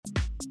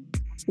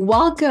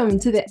Welcome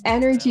to the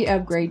Energy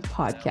Upgrade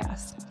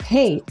podcast.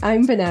 Hey,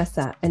 I'm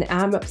Vanessa, and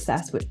I'm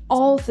obsessed with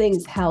all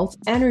things health,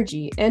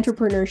 energy,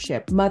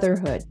 entrepreneurship,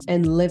 motherhood,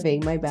 and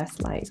living my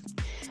best life.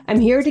 I'm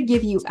here to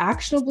give you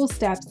actionable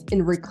steps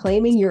in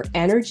reclaiming your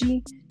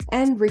energy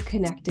and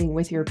reconnecting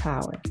with your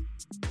power.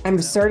 I'm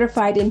a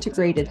certified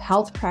integrated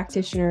health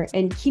practitioner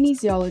and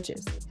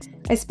kinesiologist.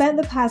 I spent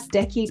the past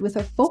decade with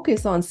a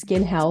focus on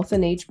skin health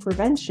and age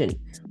prevention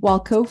while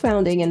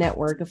co-founding a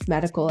network of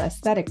medical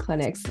aesthetic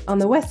clinics on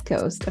the west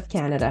coast of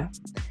Canada.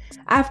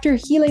 After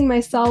healing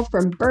myself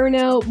from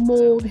burnout,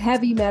 mold,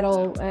 heavy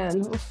metal,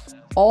 and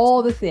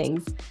all the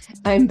things,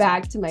 I'm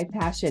back to my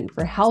passion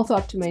for health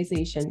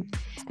optimization.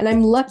 And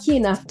I'm lucky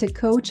enough to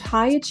coach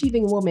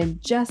high-achieving women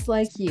just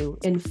like you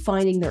in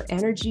finding their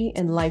energy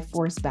and life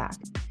force back,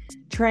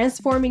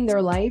 transforming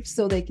their life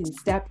so they can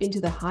step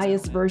into the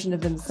highest version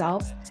of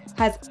themselves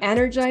has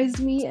energized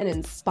me and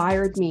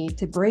inspired me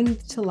to bring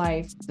to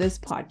life this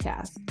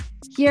podcast.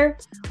 Here,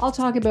 I'll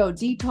talk about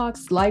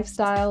detox,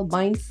 lifestyle,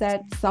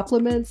 mindset,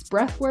 supplements,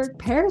 breathwork,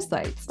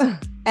 parasites,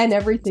 and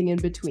everything in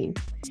between.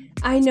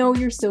 I know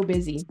you're so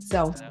busy,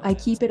 so I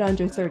keep it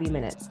under 30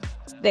 minutes.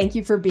 Thank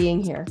you for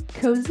being here.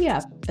 Cozy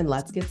up and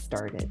let's get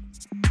started.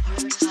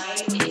 Your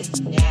time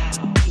is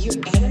now. Your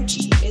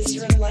energy is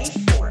your life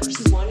force.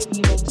 You want to be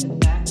able to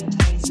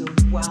magnetize your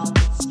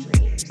wildest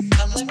dreams.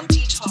 A liver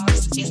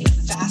detox is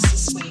the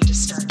fastest way to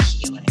start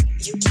healing.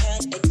 You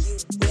can and you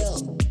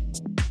will.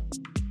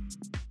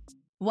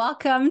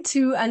 Welcome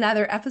to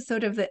another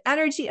episode of the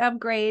Energy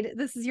Upgrade.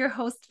 This is your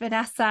host,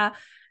 Vanessa,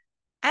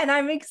 and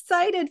I'm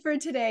excited for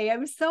today.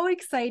 I'm so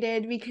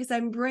excited because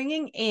I'm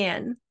bringing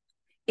in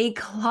a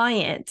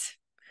client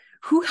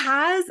who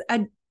has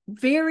a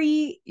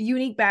very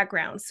unique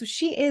background. So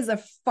she is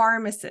a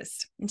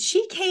pharmacist, and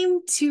she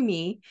came to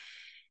me.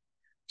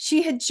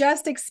 She had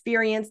just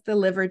experienced the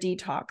liver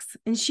detox,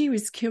 and she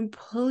was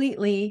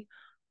completely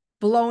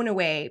blown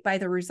away by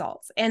the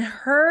results. And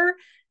her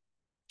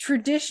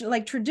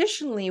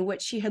traditionally,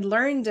 what she had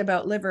learned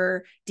about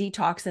liver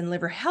detox and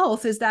liver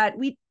health is that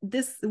we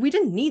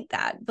didn't need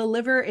that. The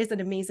liver is an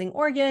amazing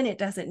organ. It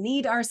doesn't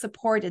need our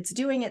support. It's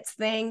doing its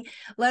thing.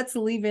 Let's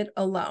leave it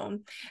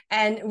alone.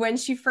 And when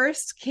she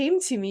first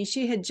came to me,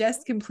 she had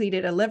just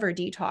completed a liver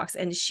detox,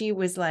 and she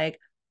was like,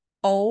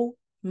 oh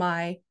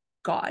my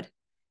God,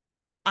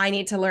 I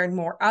need to learn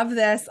more of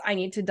this. I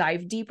need to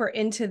dive deeper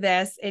into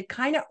this. It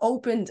kind of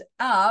opened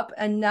up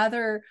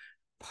another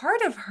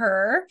part of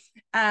her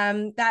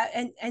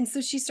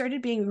so she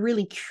started being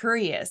really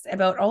curious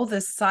about all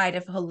this side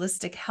of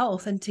holistic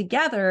health, and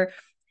together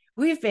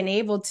we've been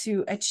able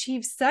to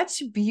achieve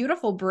such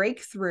beautiful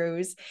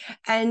breakthroughs.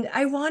 And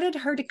I wanted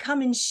her to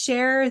come and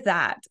share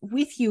that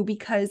with you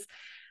because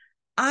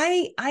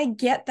I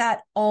get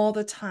that all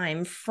the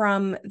time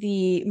from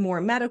the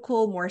more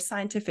medical, more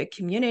scientific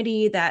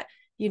community that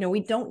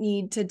we don't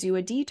need to do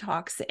a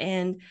detox.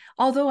 And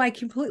although I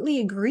completely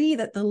agree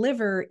that the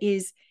liver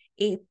is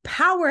a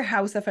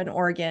powerhouse of an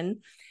organ,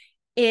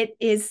 it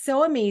is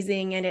so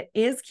amazing, and it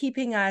is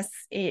keeping us,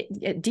 it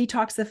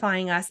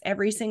detoxifying us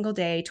every single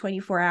day,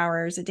 24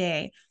 hours a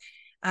day.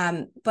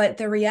 But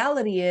the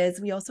reality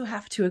is we also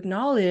have to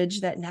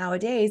acknowledge that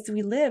nowadays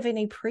we live in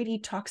a pretty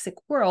toxic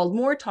world,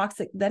 more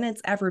toxic than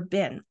it's ever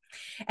been.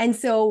 And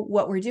so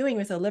what we're doing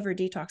with a liver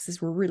detox is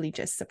we're really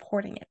just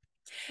supporting it.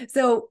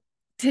 So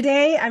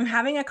today I'm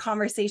having a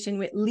conversation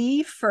with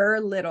Lee Fur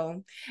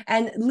Little,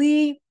 and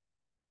Lee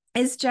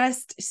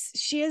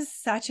she is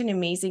such an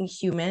amazing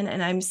human,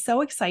 and I'm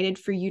so excited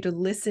for you to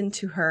listen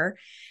to her.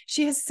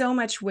 She has so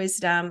much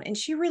wisdom, and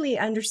she really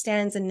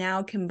understands and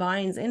now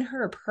combines in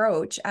her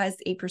approach as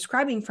a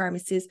prescribing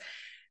pharmacist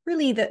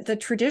really the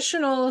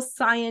traditional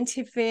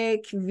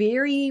scientific,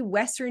 very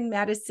Western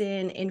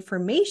medicine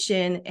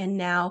information, and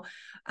now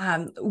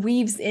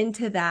weaves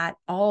into that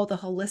all the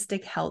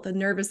holistic health, the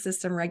nervous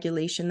system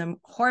regulation, the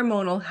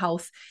hormonal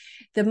health,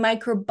 the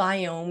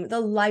microbiome,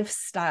 the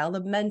lifestyle,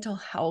 the mental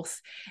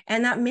health.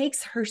 And that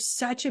makes her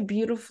such a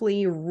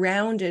beautifully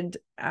rounded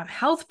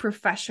health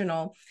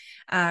professional.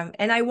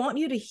 And I want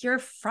you to hear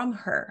from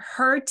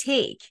her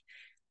take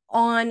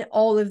on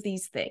all of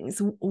these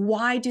things.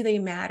 Why do they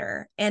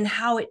matter and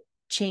how it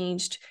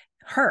changed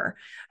her.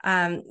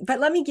 But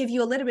let me give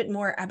you a little bit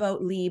more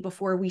about Lee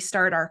before we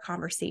start our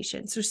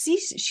conversation. So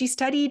she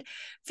studied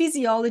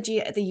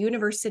physiology at the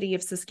University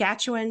of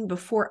Saskatchewan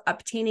before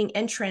obtaining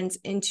entrance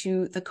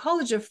into the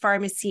College of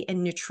Pharmacy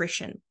and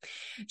Nutrition.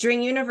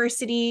 During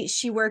university,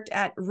 she worked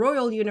at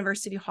Royal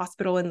University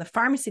Hospital in the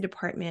pharmacy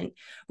department,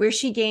 where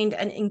she gained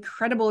an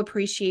incredible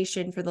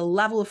appreciation for the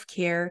level of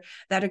care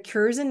that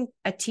occurs in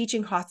a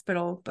teaching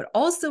hospital, but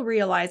also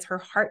realized her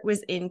heart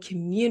was in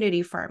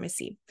community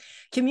pharmacy.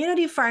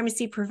 Community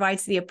pharmacy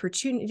provides the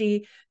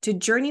opportunity to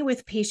journey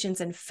with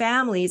patients and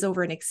families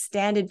over an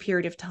extended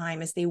period of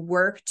time as they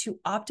work to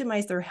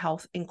optimize their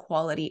health and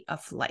quality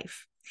of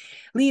life.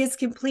 Lee has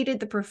completed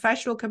the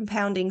Professional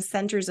Compounding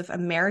Centers of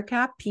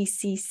America,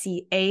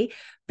 PCCA,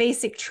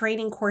 basic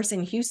training course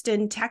in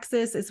Houston,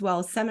 Texas, as well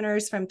as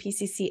seminars from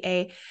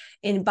PCCA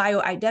in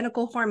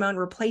bioidentical hormone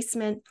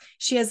replacement.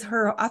 She has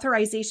her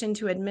authorization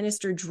to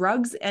administer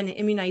drugs and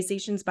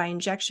immunizations by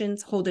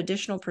injections, hold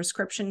additional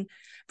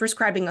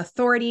prescribing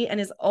authority,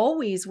 and is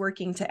always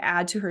working to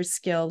add to her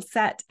skill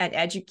set at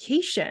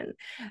education.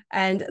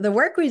 And the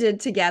work we did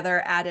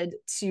together added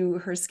to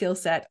her skill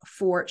set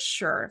for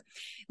sure.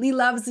 Lee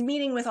loves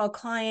meeting with all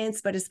clients,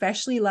 but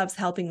especially loves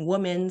helping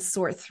women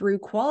sort through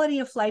quality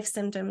of life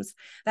symptoms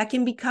that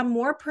can become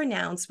more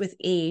pronounced with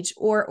age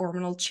or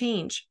hormonal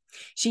change.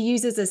 She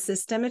uses a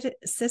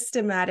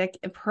systematic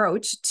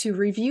approach to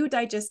review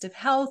digestive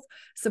health,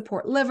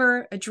 support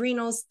liver,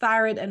 adrenals,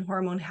 thyroid, and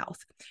hormone health.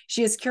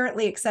 She is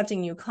currently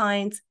accepting new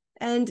clients,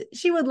 and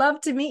she would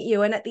love to meet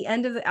you. And at the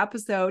end of the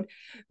episode,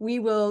 she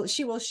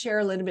will share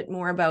a little bit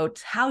more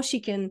about how she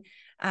can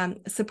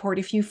support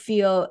if you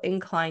feel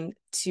inclined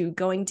to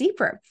going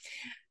deeper.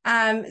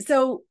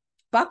 So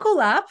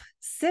buckle up,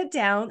 sit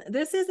down.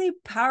 This is a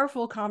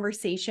powerful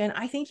conversation.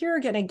 I think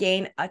you're going to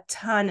gain a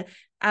ton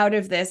out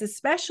of this,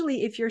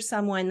 especially if you're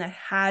someone that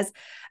has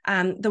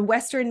the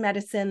Western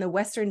medicine, the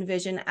Western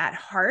vision at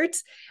heart.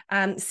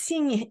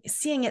 Seeing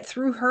it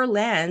through her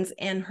lens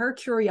and her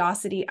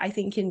curiosity, I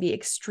think can be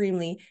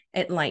extremely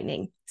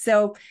enlightening.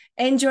 So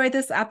enjoy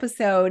this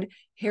episode.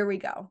 Here we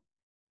go.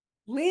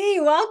 Lee,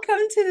 welcome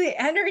to the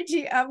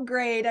Energy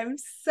Upgrade. I'm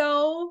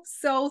so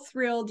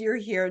thrilled you're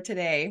here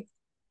today.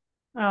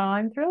 Oh,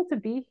 I'm thrilled to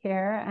be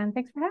here, and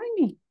thanks for having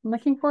me. I'm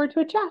looking forward to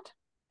a chat.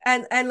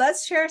 And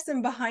let's share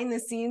some behind the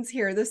scenes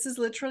here. This is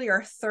literally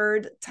our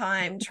third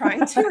time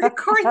trying to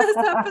record this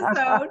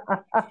episode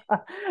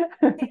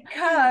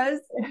because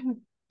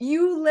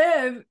you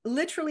live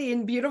literally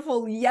in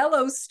beautiful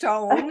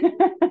Yellowstone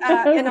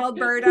in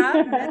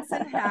Alberta,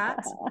 Medicine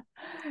Hat.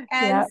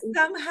 And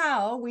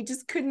somehow we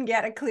just couldn't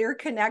get a clear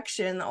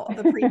connection all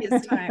the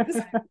previous times.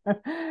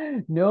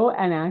 No,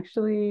 and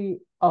actually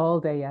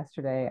all day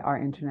yesterday, our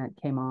internet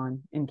came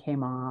on and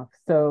came off.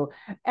 So,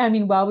 I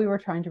mean, while we were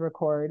trying to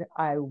record,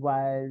 I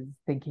was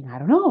thinking, I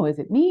don't know, is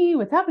it me?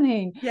 What's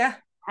happening? Yeah.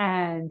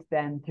 And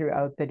then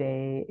throughout the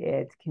day,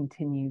 it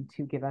continued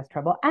to give us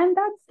trouble. And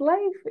that's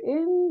life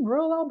in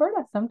rural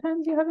Alberta.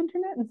 Sometimes you have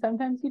internet and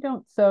sometimes you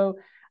don't. So,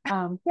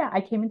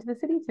 I came into the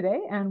city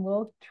today and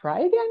we'll try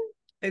again.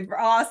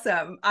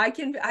 Awesome. I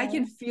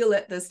can feel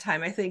it this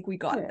time. I think we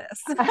got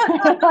this.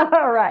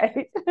 All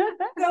right.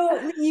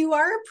 So you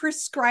are a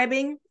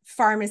prescribing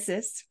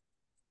pharmacist.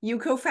 You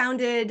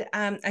co-founded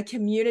a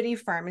community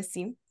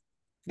pharmacy,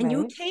 and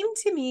you came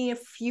to me a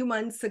few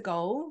months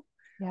ago,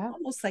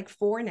 almost like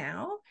 4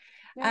 now,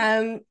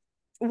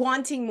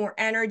 wanting more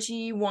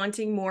energy,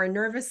 wanting more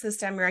nervous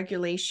system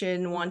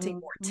regulation, wanting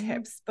more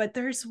tips. But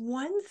there's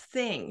one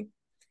thing.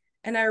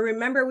 And I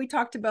remember we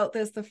talked about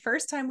this the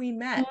first time we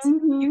met.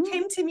 You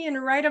came to me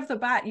and right off the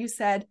bat, you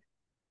said,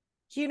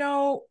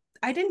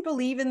 I didn't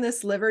believe in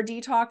this liver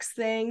detox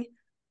thing,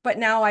 but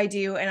now I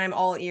do. And I'm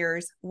all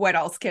ears. What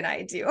else can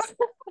I do?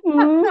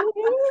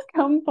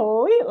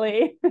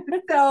 Completely.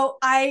 So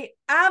I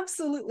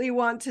absolutely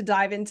want to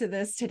dive into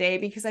this today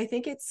because I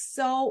think it's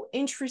so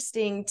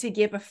interesting to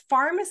give a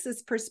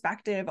pharmacist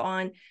perspective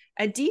on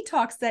a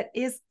detox that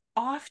is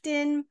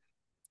often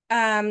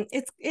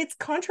it's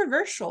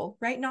controversial,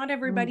 right? Not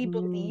everybody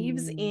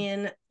believes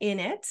in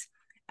it.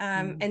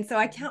 And so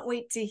I can't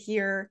wait to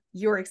hear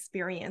your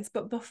experience.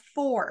 But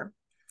before,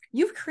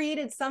 you've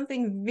created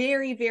something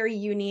very, very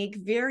unique,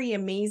 very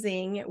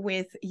amazing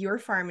with your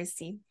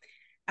pharmacy.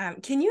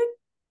 Can you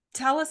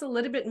tell us a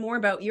little bit more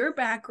about your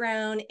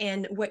background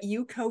and what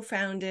you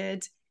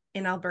co-founded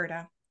in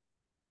Alberta?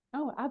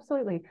 Oh,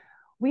 absolutely.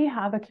 We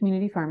have a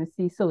community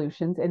pharmacy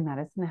solutions in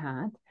Medicine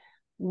Hat,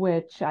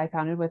 which I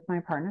founded with my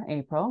partner,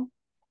 April.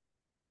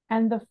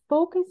 And the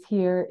focus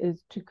here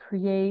is to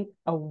create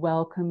a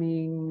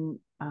welcoming,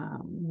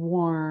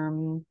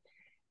 warm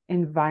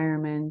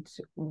environment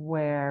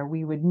where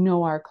we would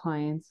know our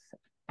clients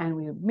and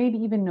we would maybe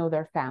even know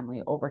their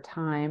family over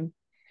time,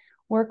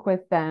 work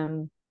with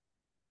them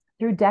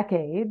through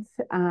decades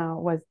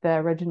was the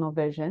original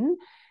vision,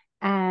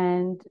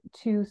 and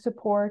to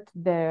support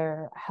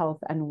their health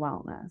and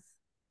wellness.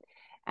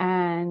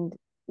 And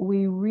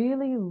we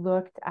really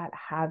looked at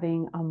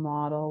having a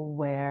model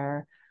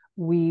where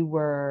we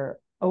were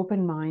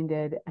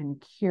open-minded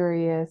and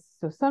curious.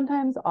 So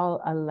sometimes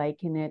I'll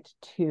liken it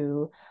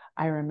to,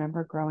 I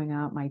remember growing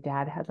up, my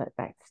dad had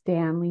that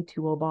Stanley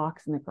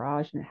toolbox in the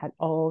garage and it had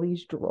all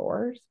these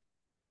drawers.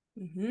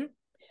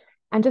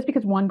 And just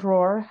because one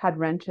drawer had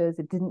wrenches,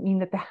 it didn't mean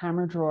that the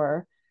hammer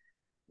drawer,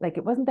 like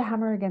it wasn't the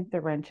hammer against the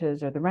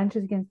wrenches or the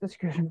wrenches against the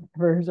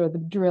screwdrivers or the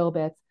drill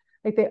bits.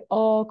 Like they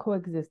all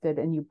coexisted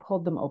and you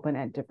pulled them open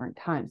at different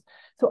times.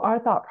 So our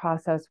thought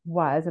process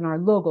was, and our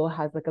logo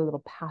has like a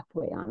little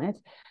pathway on it,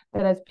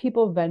 that as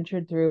people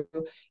ventured through,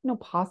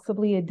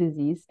 possibly a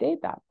disease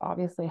state that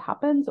obviously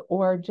happens,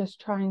 or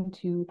just trying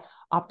to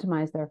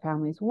optimize their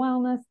family's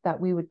wellness, that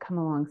we would come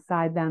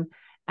alongside them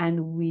and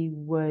we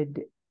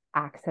would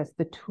access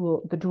the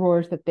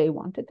drawers that they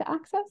wanted to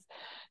access.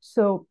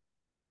 So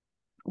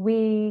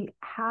we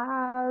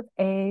have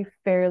a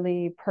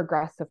fairly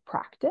progressive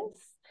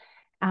practice,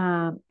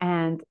 and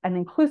an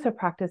inclusive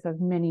practice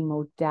of many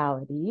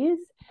modalities,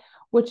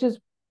 which is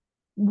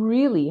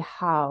really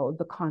how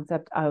the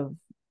concept of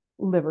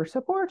liver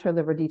support or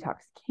liver detox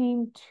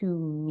came to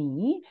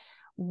me.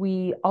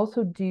 We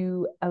also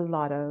do a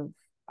lot of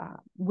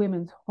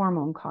women's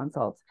hormone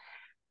consults.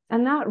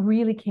 And that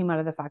really came out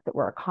of the fact that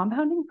we're a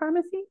compounding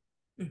pharmacy,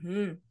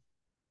 Mm-hmm.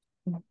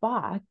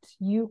 but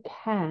you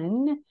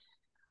can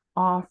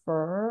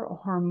offer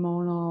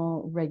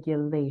hormonal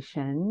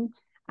regulation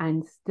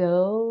and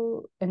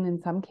still, and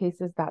in some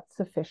cases, that's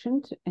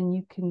sufficient. And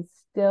you can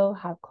still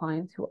have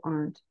clients who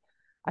aren't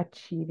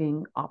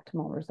achieving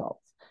optimal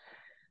results.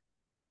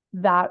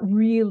 That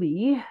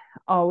really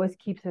always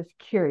keeps us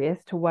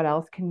curious to what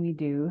else can we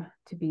do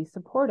to be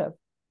supportive.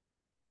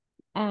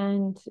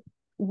 And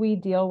we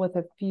deal with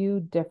a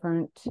few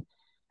different,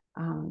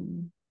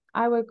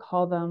 I would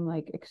call them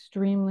like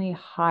extremely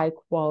high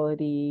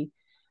quality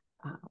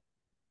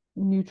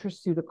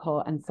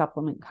nutraceutical and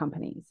supplement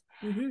companies.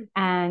 Mm-hmm.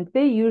 And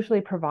they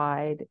usually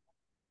provide,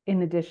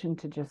 in addition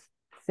to just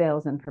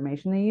sales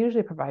information, they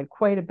usually provide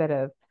quite a bit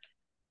of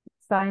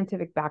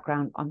scientific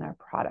background on their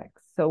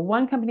products. So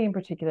one company in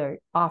particular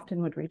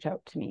often would reach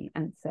out to me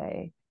and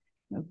say,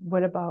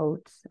 what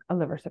about a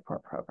liver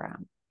support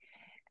program?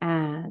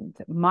 And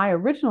my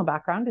original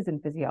background is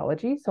in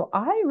physiology. So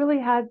I really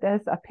had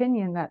this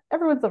opinion that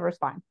everyone's liver is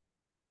fine.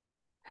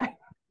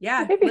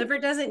 Yeah, liver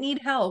doesn't need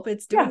help.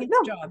 It's Yeah, doing its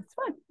no, job. it's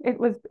fine.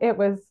 It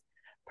was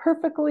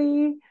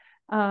perfectly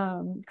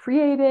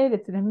created.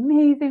 It's an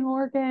amazing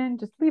organ.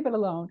 Just leave it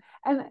alone.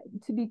 And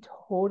to be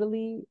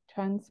totally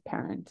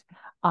transparent,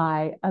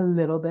 I a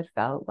little bit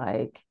felt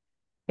like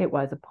it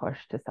was a push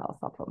to sell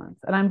supplements.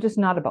 And I'm just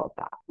not about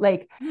that.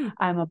 Like,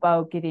 I'm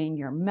about getting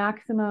your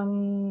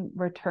maximum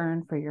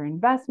return for your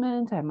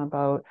investment. I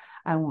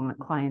want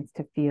clients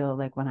to feel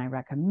like when I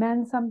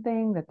recommend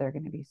something that they're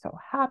going to be so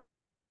happy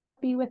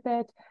with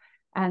it.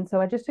 And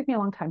so it just took me a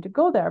long time to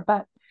go there.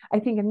 But I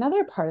think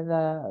another part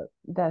of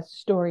the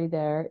story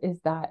there is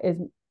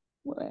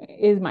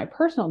my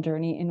personal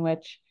journey, in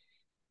which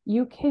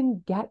you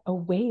can get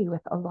away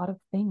with a lot of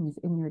things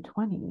in your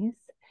 20s,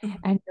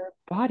 and your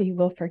body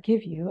will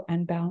forgive you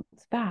and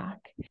bounce back.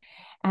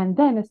 And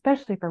then,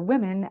 especially for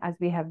women, as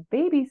we have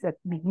babies at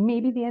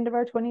maybe the end of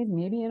our 20s,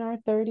 maybe in our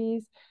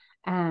 30s,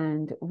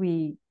 and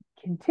we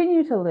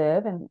continue to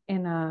live in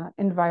an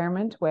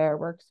environment where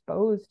we're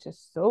exposed to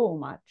so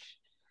much,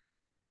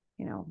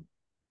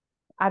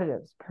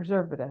 additives,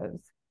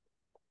 preservatives,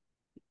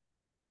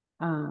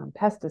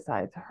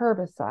 pesticides,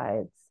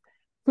 herbicides,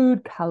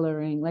 food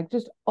coloring, like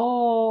just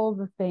all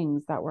the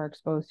things that we're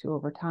exposed to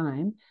over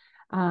time.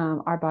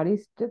 Our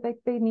bodies, like,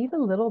 they need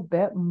a little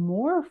bit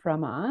more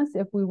from us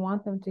if we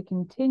want them to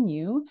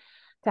continue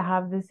to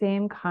have the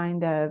same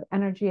kind of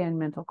energy and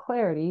mental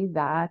clarity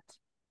that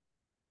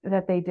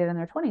they did in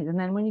their 20s. And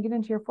then when you get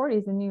into your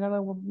 40s, then you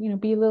gotta,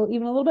 be even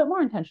a little bit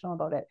more intentional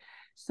about it.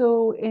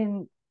 So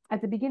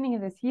at the beginning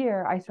of this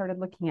year, I started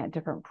looking at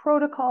different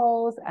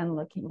protocols and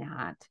looking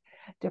at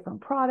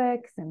different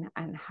products,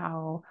 and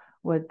how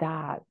would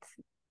that,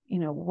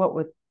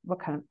 what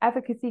kind of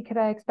efficacy could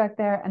I expect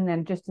there? And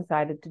then just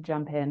decided to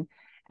jump in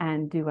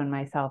and do one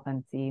myself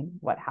and see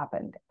what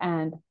happened.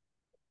 And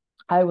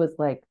I was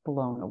like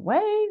blown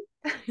away.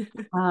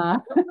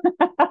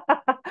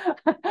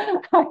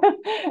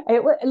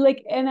 It was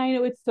like, and I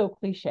know it's so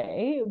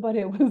cliche, but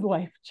it was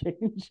life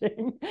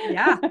changing.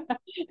 Yeah.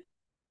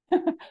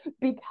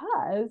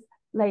 Because,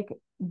 like,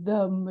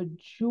 the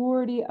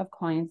majority of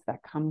clients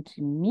that come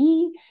to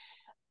me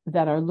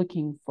that are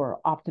looking for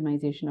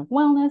optimization of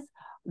wellness,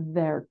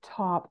 their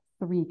top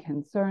 3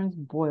 concerns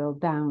boil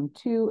down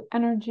to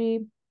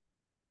energy,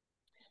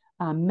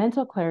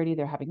 mental clarity.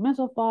 They're having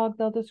mental fog,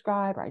 they'll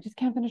describe, or I just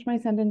can't finish my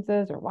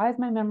sentences, or why is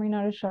my memory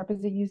not as sharp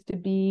as it used to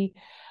be?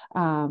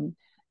 And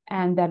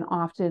then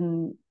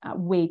often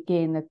weight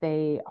gain that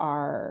they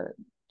are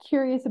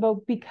curious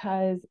about,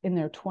 because in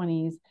their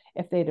 20s,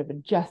 if they'd have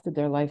adjusted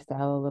their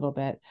lifestyle a little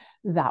bit,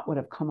 that would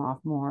have come off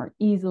more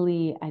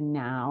easily. And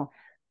now,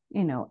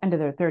 end of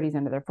their 30s,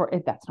 end of their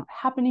 40s, that's not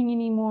happening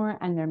anymore.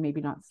 And they're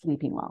maybe not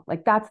sleeping well.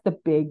 Like, that's the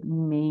big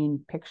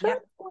main picture.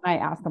 Yep. When I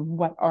ask them,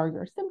 what are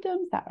your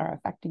symptoms that are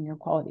affecting your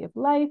quality of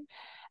life?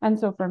 And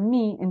so for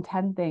me, in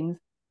 10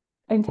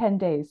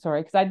 days,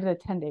 sorry, because I did a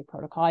 10-day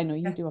protocol. I know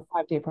you do a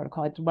 5-day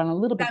protocol. It's run a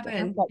little bit different,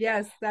 7. but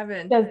Yes,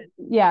 7.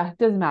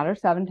 doesn't matter.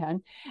 7,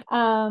 10.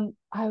 I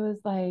was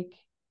like,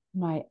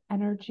 my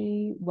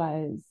energy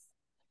was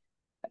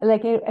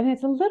like, and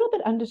it's a little bit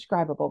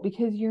undescribable,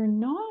 because you're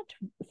not,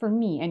 for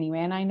me anyway,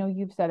 and I know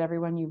you've said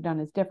everyone you've done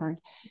is different.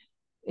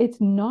 It's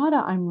not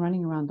I'm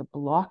running around the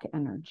block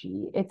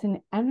energy. It's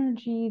an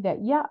energy that,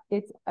 yeah,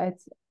 it's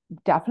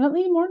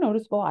definitely more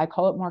noticeable. I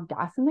call it more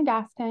gas in the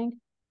gas tank,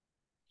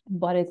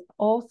 but it's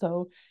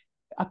also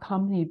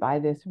accompanied by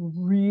this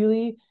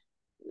really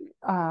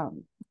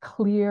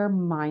clear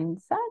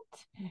mindset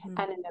and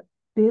an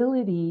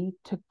ability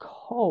to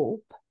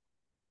cope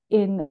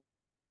in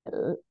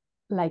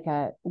like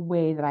a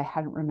way that I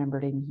hadn't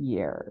remembered in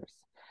years.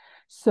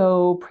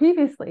 So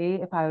previously,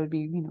 if I would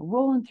be,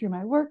 rolling through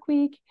my work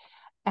week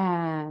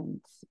and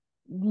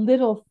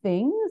little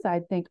things,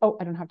 I'd think, oh,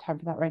 I don't have time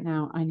for that right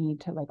now. I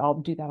need to, like,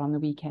 I'll do that on the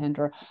weekend,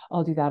 or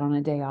I'll do that on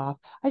a day off.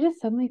 I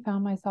just suddenly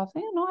found myself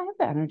saying, no, I have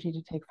the energy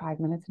to take 5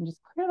 minutes and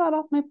just clear that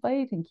off my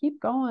plate and keep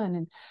going.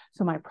 And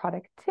so my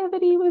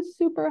productivity was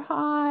super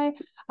high.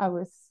 I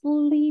was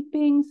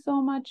sleeping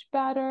so much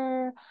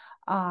better.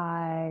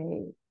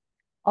 I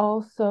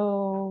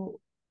also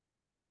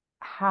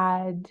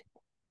had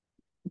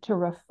to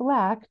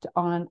reflect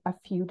on a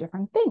few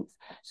different things.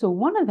 So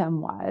one of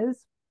them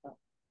was,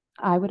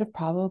 I would have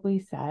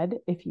probably said,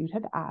 if you'd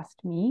have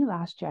asked me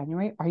last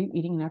January, are you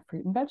eating enough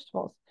fruit and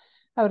vegetables?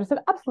 I would have said,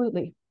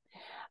 absolutely.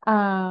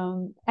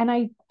 And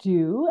I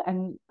do,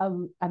 and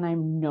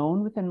I'm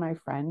known within my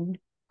friend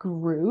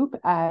group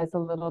as a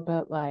little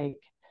bit like,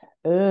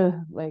 ugh,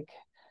 like,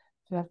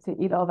 do you have to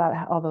eat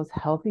all those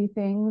healthy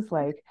things?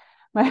 Like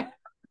my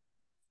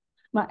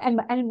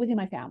and within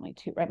my family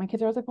too, right? My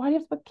kids are always like, why do you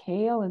have to put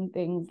kale and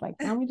things? Like,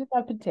 can't we just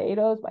have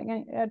potatoes? Why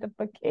can't you have to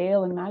put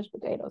kale and mashed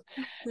potatoes?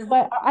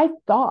 But I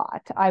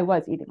thought I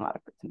was eating a lot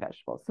of fruits and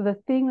vegetables. So the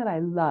thing that I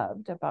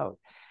loved about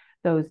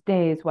those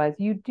days was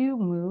you do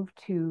move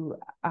to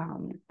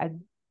a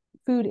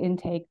food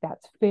intake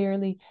that's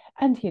fairly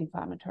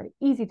anti-inflammatory,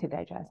 easy to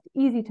digest,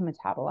 easy to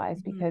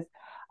metabolize, because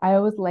I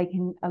always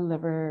liken a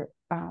liver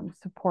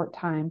support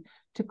time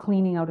to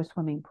cleaning out a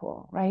swimming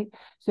pool, right?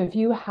 So if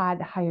you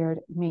had hired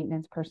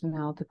maintenance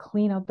personnel to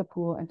clean out the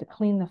pool and to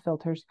clean the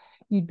filters,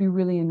 you'd be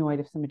really annoyed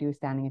if somebody was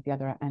standing at the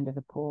other end of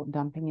the pool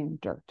dumping in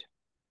dirt.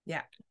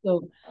 Yeah.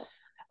 So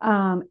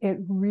it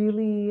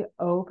really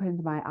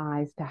opened my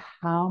eyes to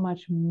how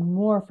much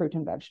more fruit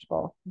and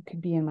vegetable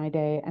could be in my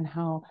day, and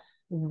how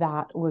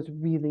that was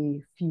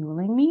really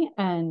fueling me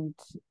and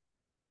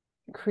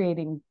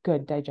creating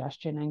good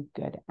digestion and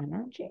good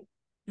energy.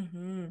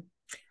 Mm-hmm.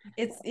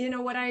 It's,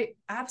 what I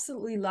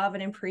absolutely love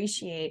and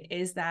appreciate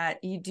is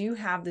that you do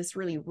have this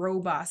really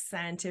robust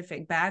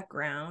scientific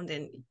background,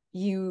 and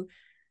you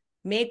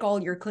make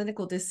all your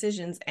clinical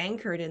decisions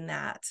anchored in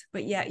that,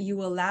 but yet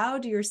you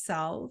allowed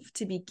yourself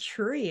to be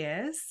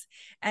curious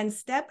and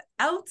step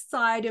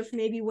outside of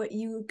maybe what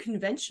you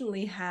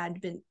conventionally had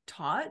been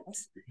taught.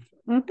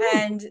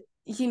 And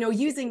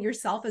using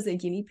yourself as a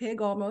guinea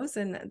pig almost,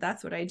 and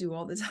that's what I do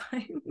all the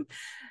time.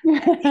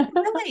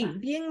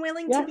 being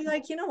willing to be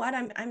like, you know what,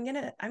 I'm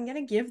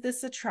gonna give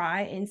this a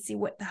try and see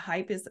what the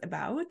hype is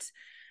about.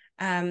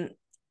 And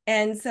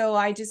so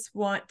I just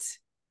want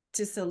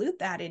to salute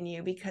that in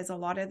you, because a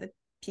lot of the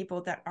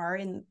people that are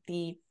in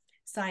the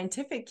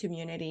scientific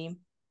community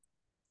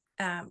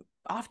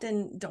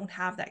often don't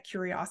have that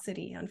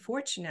curiosity,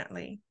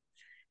 unfortunately,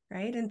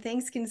 right? And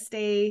things can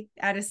stay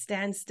at a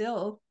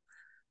standstill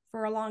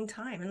for a long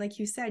time. And like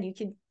you said, you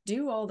could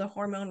do all the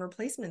hormone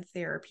replacement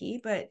therapy,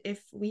 but if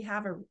we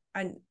have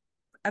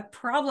a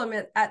problem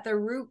at the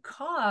root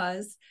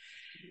cause,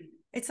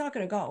 it's not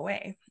going to go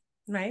away,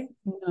 right?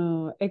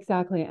 No,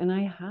 exactly. And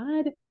I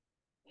had,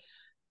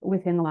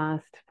 within the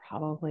last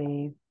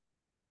probably,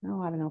 I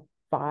don't know,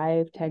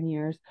 5-10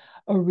 years,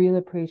 a real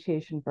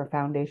appreciation for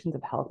foundations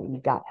of health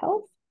and gut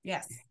health.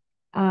 Yes.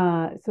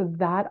 So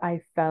that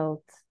I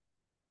felt,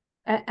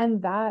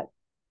 and that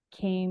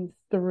came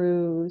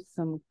through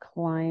some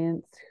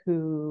clients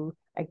who,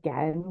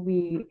 again,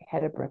 we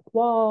hit a brick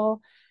wall,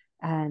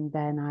 and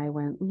then I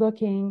went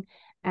looking,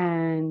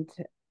 and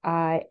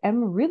I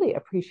am really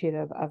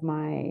appreciative of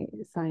my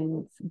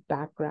science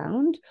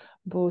background,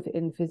 both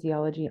in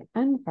physiology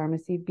and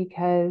pharmacy,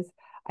 because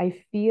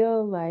I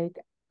feel like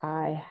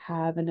I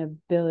have an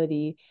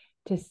ability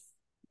to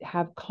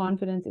have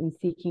confidence in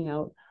seeking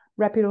out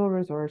reputable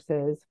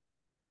resources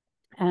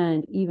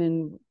and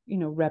even,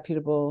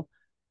 reputable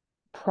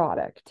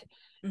product.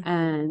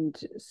 And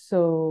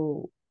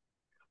so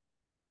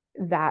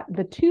that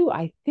the two,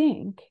 I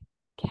think,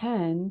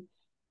 can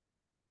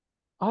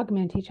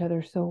augment each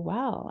other so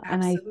well.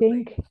 Absolutely.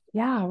 And I think,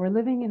 we're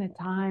living in a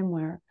time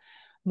where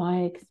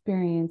my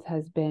experience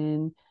has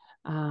been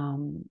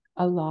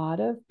a lot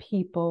of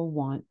people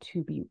want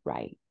to be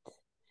right.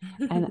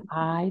 And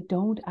I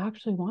don't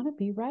actually want to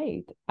be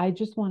right. I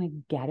just want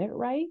to get it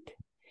right.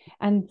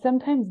 And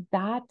sometimes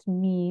that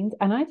means,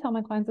 and I tell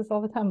my clients this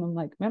all the time, I'm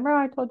like, remember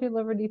I told you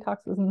liver detox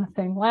wasn't the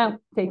thing? Well,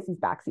 takesies,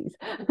 backsies.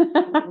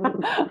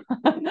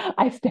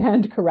 I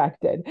stand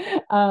corrected.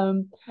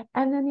 And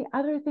then the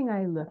other thing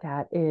I look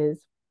at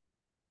is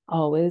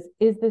always,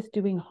 is this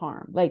doing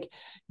harm? Like,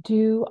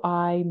 do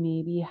I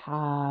maybe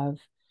have,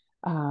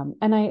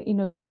 and I,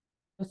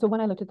 so when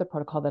I looked at the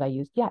protocol that I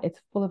used,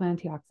 it's full of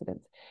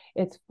antioxidants.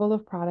 It's full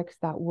of products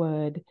that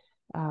would,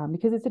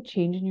 because it's a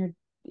change in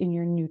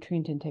your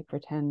nutrient intake for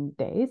 10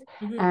 days,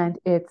 and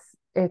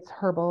it's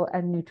herbal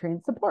and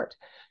nutrient support.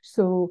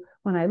 So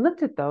when I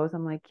looked at those,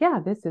 I'm like,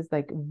 this is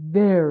like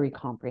very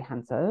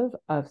comprehensive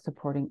of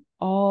supporting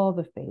all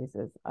the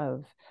phases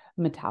of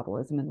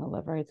metabolism in the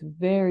liver. It's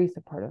very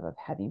supportive of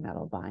heavy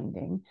metal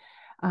binding.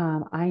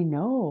 I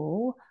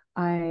know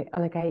I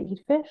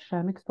eat fish.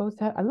 I'm exposed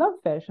to, I love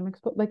fish. I'm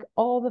exposed, like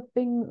all the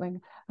things, like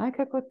I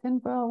cook with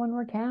tinfoil when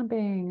we're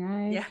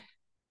camping.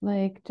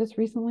 like just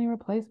recently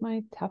replaced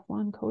my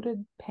Teflon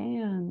coated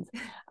pans.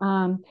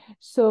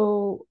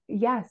 So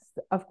yes,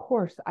 of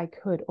course I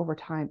could over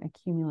time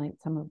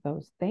accumulate some of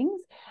those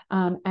things.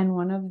 And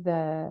one of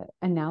the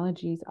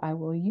analogies I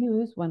will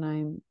use when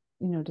I'm,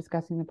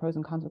 discussing the pros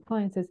and cons with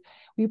clients is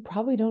we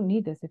probably don't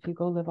need this if you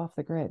go live off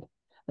the grid.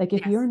 Like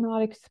if Yes. you're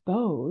not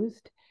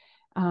exposed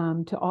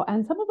to all,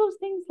 and some of those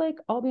things, like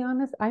I'll be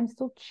honest, I'm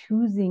still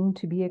choosing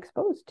to be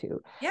exposed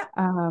to. Yeah.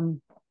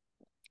 Um,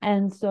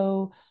 and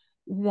so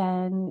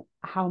then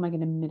how am I going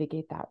to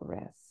mitigate that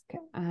risk?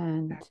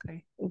 And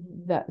Exactly.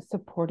 that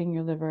supporting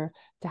your liver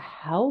to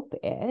help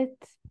it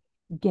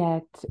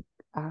get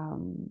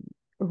um,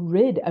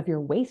 rid of your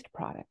waste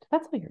product.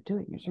 That's what you're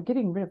doing, is you're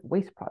getting rid of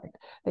waste product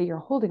that you're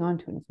holding on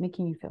to and it's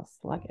making you feel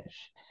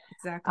sluggish. Uh,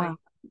 Exactly.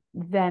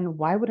 then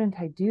why wouldn't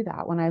I do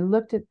that? When I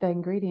looked at the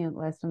ingredient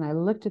list and I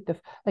looked at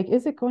like,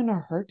 is it going to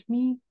hurt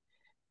me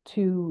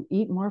to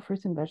eat more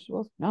fruits and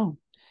vegetables? No.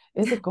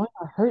 Is it going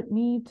to hurt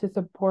me to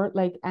support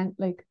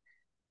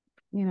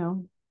you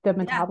know, the Yeah.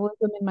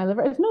 metabolism in my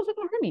liver? It's not going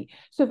to hurt me.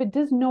 So if it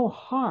does no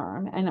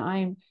harm and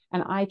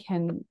I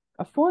can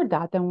afford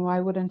that, then why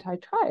wouldn't I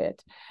try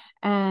it?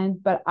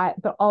 But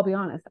I'll be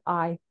honest,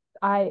 I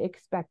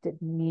expected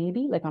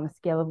maybe like on a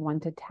scale of 1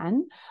 to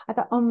 10, I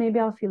thought, oh, maybe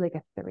I'll see like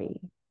a 3.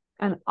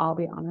 And I'll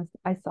be honest,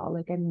 I saw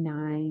like a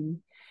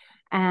 9.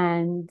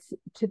 And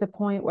to the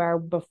point where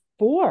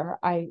before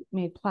I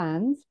made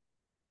plans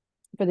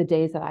for the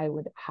days that I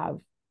would have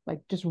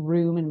like just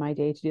room in my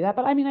day to do that.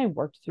 But I mean, I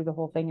worked through the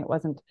whole thing.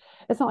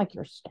 It's not like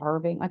you're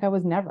starving. Like I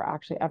was never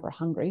actually ever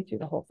hungry through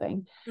the whole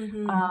thing.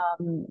 Mm-hmm.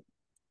 Um,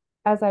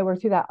 as I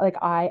worked through that, like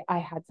I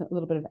had a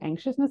little bit of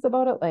anxiousness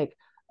about it. Like,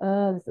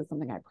 this is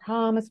something I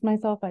promised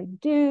myself I'd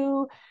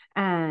do.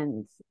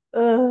 And,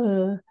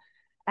 and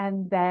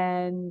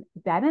then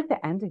at the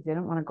end, I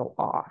didn't want to go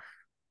off.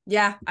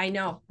 Yeah, I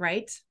know,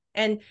 right?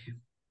 And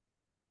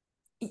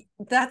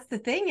that's the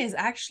thing, is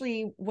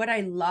actually what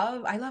I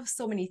love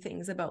so many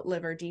things about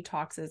liver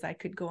detoxes. I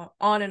could go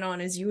on and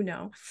on, as you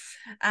know.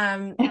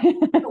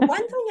 But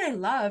one thing I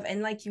love,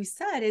 and like you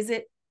said, is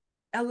it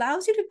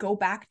allows you to go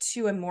back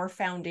to a more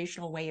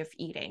foundational way of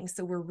eating.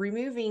 So we're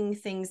removing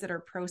things that are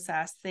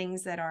processed,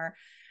 things that are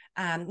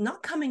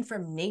not coming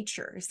from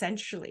nature,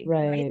 essentially,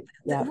 right? Right.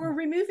 Yeah. We're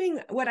removing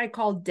what I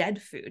call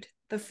dead food,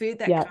 the food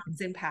that Yeah.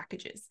 comes in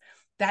packages.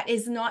 That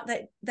is not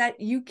that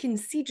you can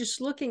see,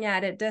 just looking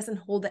at it doesn't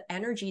hold the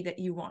energy that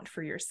you want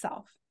for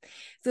yourself.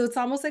 So it's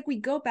almost like we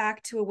go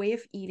back to a way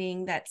of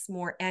eating that's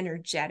more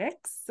energetic.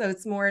 So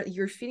it's more,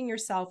 you're feeding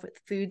yourself with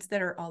foods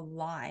that are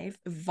alive,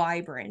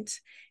 vibrant,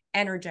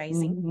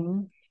 energizing.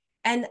 Mm-hmm.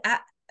 And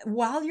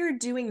while you're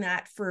doing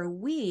that for a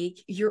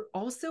week, you're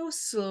also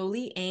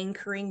slowly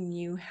anchoring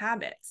new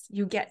habits.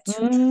 You get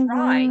to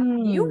try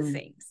new Mm-hmm.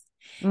 things.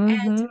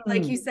 And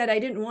like Mm-hmm. you said, I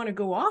didn't want to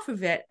go off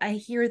of it. I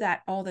hear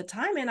that all the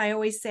time. And I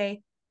always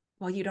say,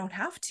 well, you don't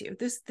have to.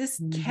 This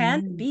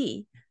can Mm-hmm.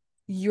 be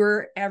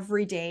your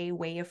everyday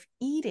way of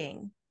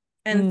eating.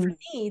 And for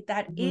me,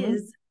 that Mm-hmm.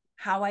 is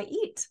how I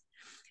eat.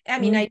 I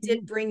mean, I did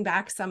Mm-hmm. bring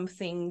back some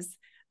things.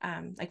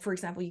 Like, for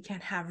example, you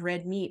can't have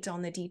red meat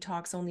on the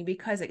detox, only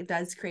because it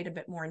does create a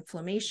bit more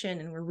inflammation.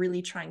 And we're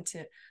really trying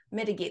to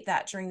mitigate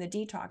that during the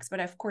detox.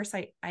 But of course,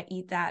 I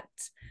eat that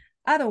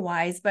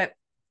otherwise. But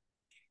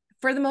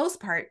for the most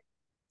part,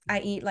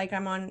 I eat like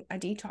I'm on a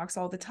detox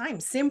all the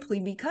time, simply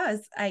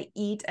because I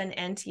eat an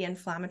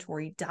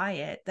anti-inflammatory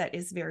diet that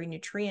is very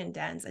nutrient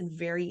dense and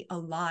very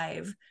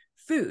alive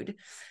food.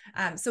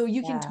 So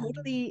you can Yeah.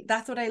 totally,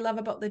 that's what I love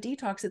about the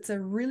detox. It's a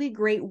really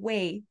great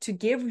way to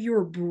give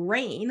your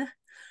brain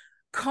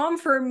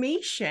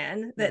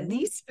confirmation that Mm-hmm.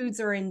 these foods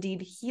are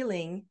indeed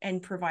healing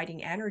and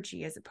providing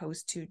energy, as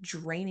opposed to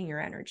draining your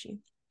energy.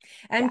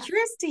 I'm Yeah.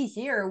 curious to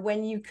hear,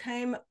 when you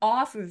came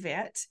off of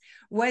it,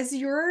 was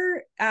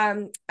your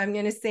I'm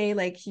going to say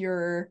like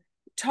your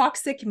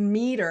toxic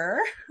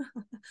meter,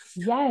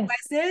 Yes.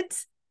 was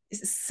it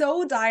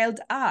so dialed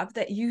up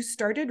that you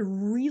started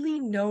really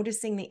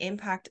noticing the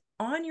impact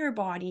on your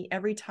body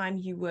every time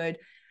you would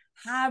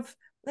have,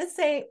 let's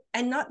say,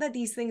 and not that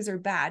these things are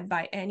bad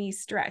by any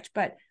stretch,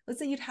 but let's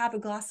say you'd have a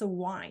glass of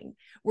wine.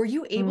 Were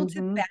you able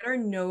to Mm-hmm. better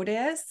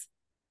notice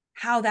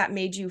how that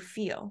made you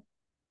feel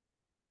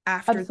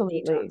after the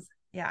Absolutely. detox?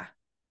 Yeah.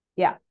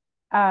 Yeah.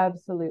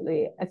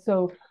 Absolutely.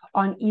 So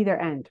on either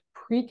end,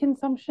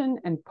 pre-consumption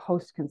and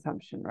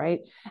post-consumption,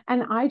 right?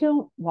 And I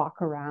don't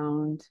walk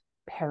around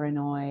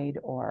paranoid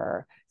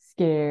or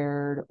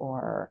scared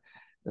or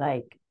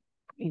like,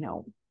 you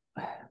know,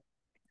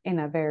 in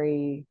a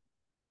very,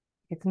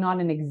 it's not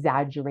an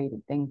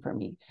exaggerated thing for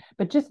me,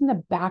 but just in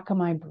the back of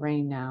my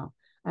brain now,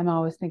 I'm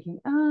always thinking,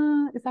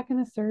 is that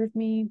going to serve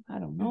me? I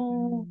don't know.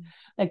 Mm-hmm.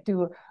 Like,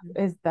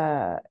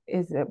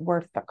 is it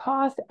worth the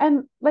cost?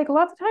 And like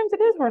lots of times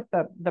it is worth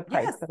the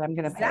price Yes, that I'm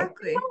going to pay,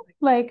 exactly.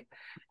 like,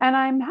 and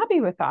I'm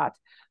happy with that.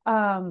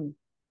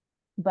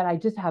 But I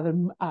just have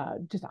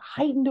just a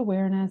heightened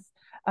awareness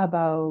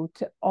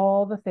about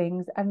all the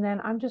things. And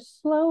then I'm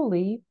just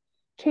slowly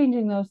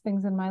changing those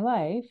things in my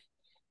life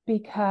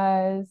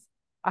because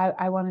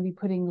I want to be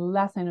putting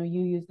less. I know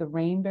you use the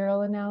rain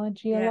barrel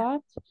analogy a Yeah.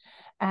 lot.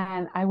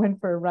 And I went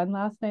for a run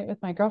last night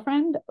with my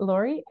girlfriend,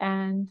 Lori.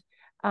 And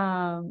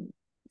um,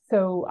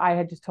 so I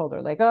had just told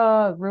her, like,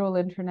 oh, rural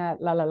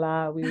internet, la la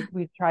la.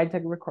 We tried to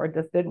record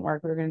this, didn't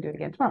work. We were going to do it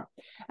again tomorrow.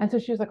 And so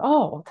she was like,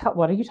 oh,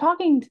 what are you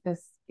talking to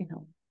this,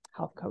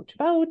 health coach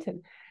about?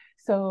 And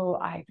so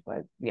I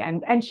was, yeah,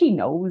 and she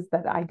knows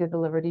that I did the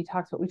liver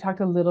detox, but we talked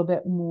a little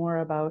bit more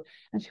about,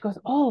 and she goes,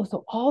 oh,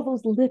 so all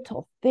those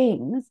little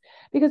things,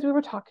 because we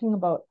were talking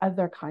about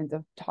other kinds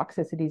of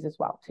toxicities as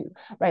well too,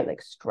 right?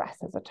 Like stress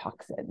as a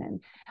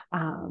toxin,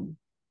 and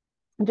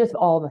just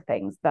all the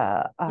things,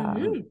 the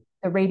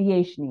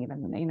radiation,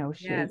 even,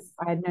 Yes.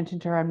 I had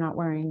mentioned to her, I'm not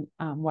wearing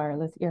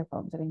wireless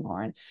earphones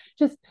anymore. And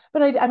just,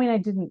 but I mean, I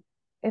didn't,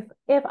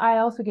 if I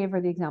also gave her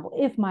the example,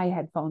 if my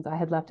headphones I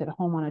had left at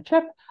home on a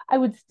trip, I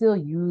would still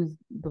use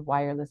the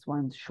wireless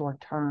ones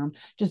short term,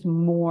 just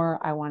more.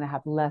 I want to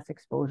have less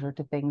exposure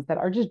to things that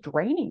are just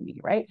draining me,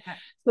 right? Yeah.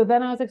 So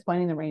then I was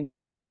explaining the rain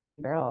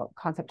barrel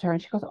concept to her,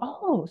 and she goes,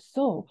 oh,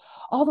 so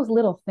all those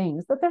little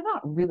things that they're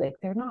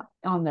not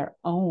on their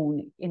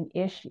own an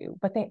issue,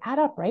 but they add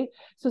up, right?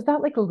 So is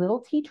that like a little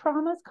T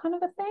traumas kind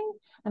of a thing?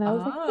 And I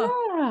was like,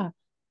 Oh.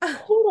 yeah,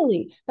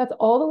 totally. That's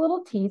all the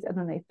little T's, and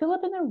then they fill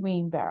up in the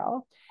rain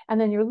barrel, and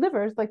then your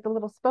liver's like the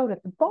little spout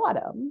at the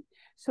bottom.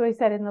 So I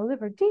said, in the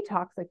liver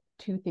detox, like,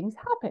 two things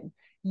happen.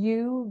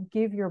 You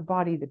give your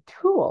body the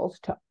tools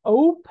to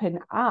open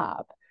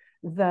up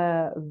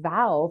the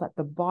valve at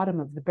the bottom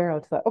of the barrel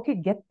to like, okay,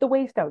 get the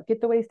waste out, get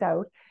the waste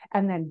out.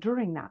 And then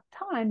during that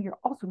time, you're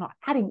also not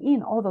adding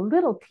in all the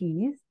little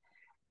T's.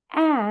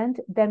 And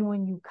then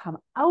when you come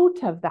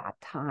out of that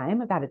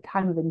a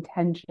time of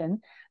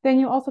intention, then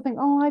you also think,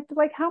 oh, I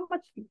like, how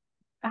much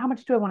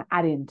do I want to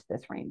add into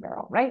this rain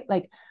barrel, right?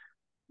 Like,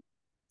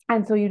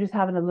 and so you just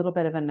having a little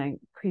bit of an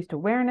increased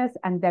awareness.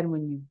 And then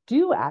when you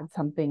do add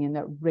something and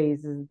that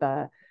raises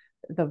the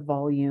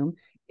volume,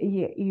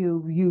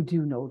 you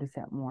do notice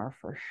it more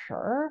for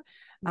sure.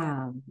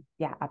 Yeah.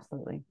 Yeah,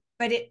 absolutely.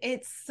 But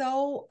it's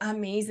so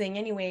amazing.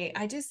 Anyway,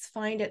 I just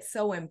find it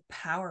so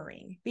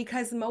empowering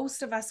because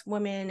most of us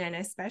women, and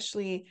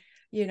especially,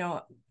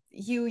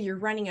 you're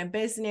running a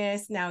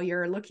business, now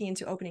you're looking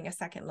into opening a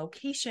second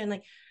location,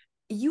 like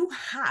you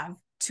have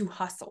to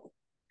hustle.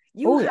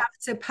 You Oh have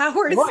yeah. to power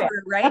Oh through, yeah.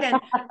 right?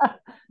 And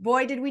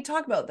boy, did we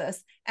talk about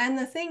this. And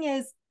the thing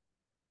is,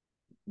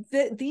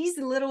 these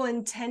little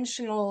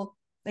intentional,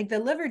 like the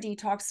liver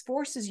detox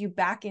forces you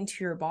back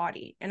into your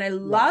body. And I Yeah.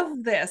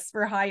 love this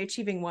for high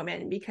achieving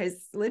women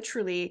because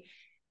literally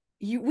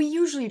we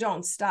usually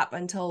don't stop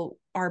until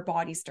our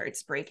body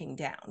starts breaking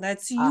down.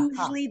 That's Uh-huh.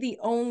 usually the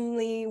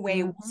only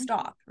way we'll Mm-hmm.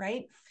 stop,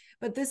 right?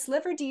 But this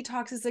liver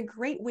detox is a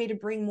great way to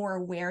bring more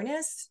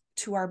awareness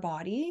to our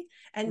body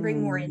and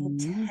bring more Mm-hmm.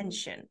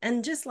 intention.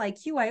 And just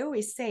like you, I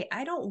always say,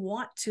 I don't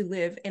want to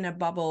live in a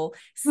bubble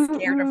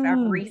scared of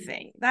Mm-mm.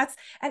 everything.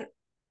 And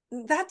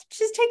that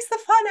just takes the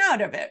fun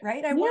out of it,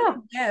 right? I want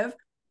Yeah. to live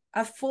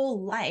a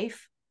full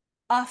life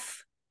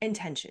of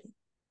intention.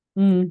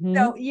 Mm-hmm.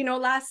 So,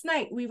 last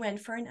night we went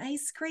for an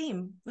ice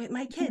cream with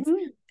my kids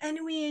Mm-hmm.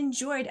 and we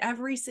enjoyed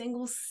every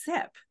single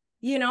sip,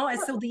 and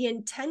so the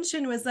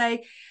intention was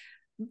like,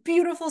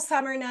 beautiful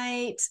summer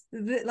night,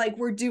 like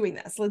we're doing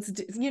this, let's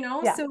do,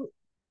 Yeah. so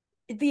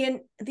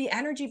the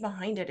energy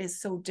behind it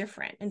is so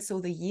different, and so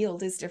the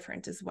yield is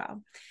different as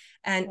well.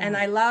 And Yeah.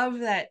 I love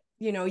that,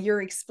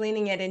 you're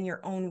explaining it in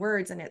your own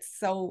words, and it's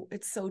so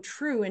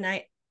true. And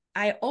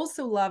I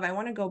also love, I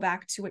want to go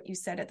back to what you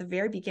said at the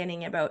very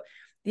beginning about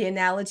the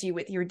analogy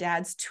with your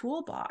dad's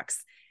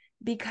toolbox,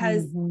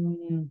 because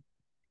Mm-hmm.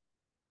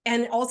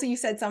 and also you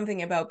said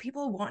something about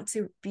people want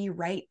to be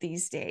right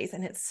these days,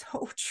 and it's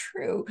so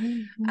true.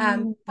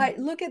 Mm-hmm. But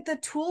look at the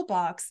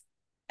toolbox,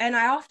 and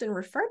I often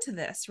refer to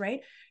this,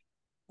 right?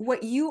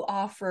 What you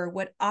offer,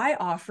 what I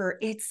offer,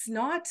 it's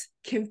not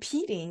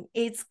competing,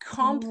 it's Mm-hmm.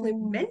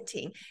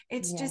 complementing.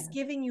 It's Yeah, just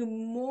giving you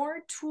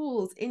more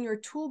tools in your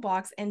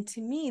toolbox. And to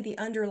me, the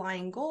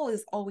underlying goal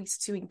is always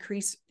to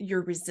increase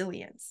your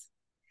resilience,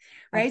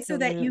 right? So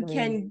that you absolutely.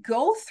 can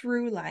go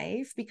through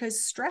life,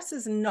 because stress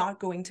is not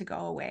going to go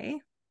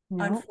away.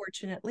 No,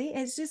 Unfortunately,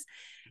 it's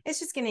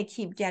just going to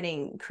keep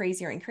getting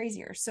crazier and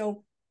crazier.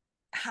 So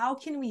how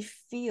can we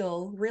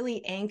feel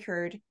really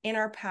anchored in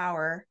our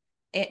power,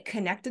 it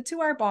connected to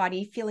our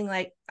body, feeling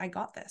like, I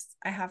got this,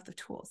 I have the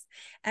tools?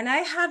 And I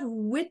have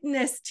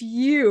witnessed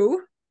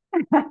you.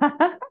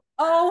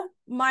 Oh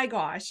my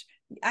gosh.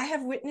 I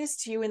have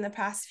witnessed you in the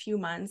past few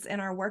months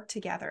in our work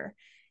together,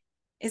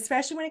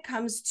 especially when it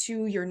comes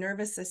to your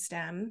nervous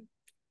system.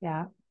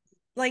 yeah.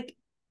 Like,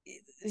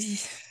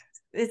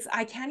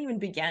 I can't even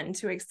begin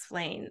to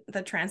explain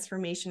the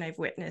transformation I've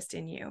witnessed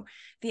in you,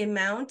 the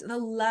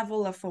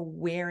level of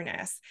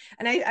awareness.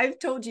 And I've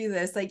told you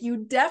this, like,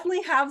 you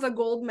definitely have the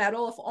gold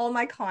medal of all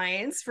my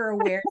clients for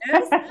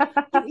awareness.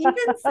 You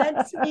even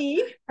sent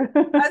me a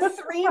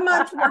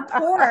 3-month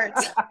report.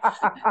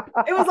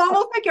 It was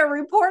almost like a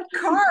report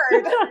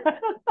card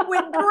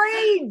with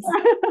grades.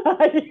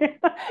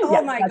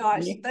 Oh my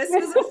gosh, this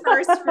was a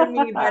first for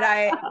me, but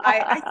I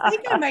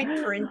think I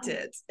might print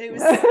it. It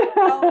was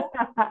so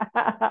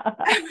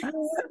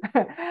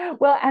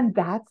well, and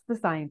that's the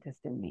scientist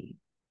in me,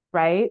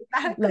 right?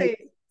 exactly.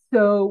 Like,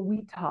 so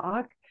we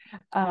talk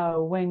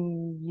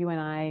when you and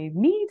I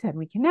meet and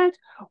we connect,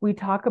 we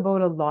talk about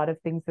a lot of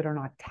things that are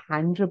not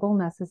tangible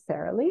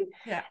necessarily.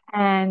 Yeah.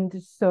 And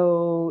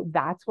so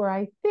that's where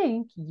I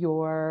think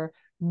your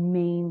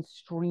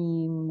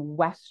mainstream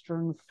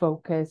Western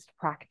focused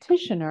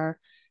practitioner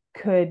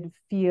could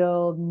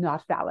feel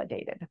not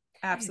validated.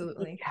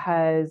 Absolutely.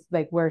 Because,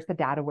 like, where's the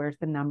data? Where's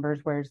the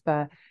numbers?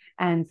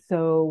 And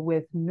so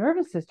with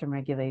nervous system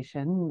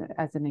regulation,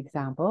 as an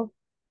example,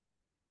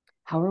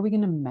 how are we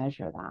going to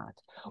measure that?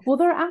 Well,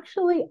 there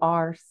actually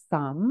are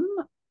some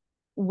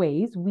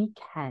ways we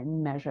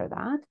can measure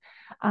that.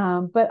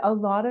 But a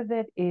lot of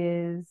it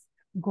is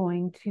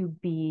going to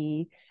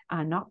be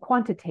not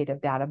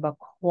quantitative data, but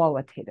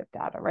qualitative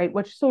data, right?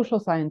 Which social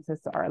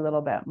scientists are a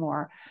little bit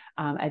more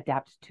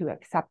adept to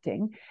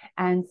accepting.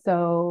 And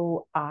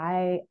so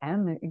I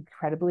am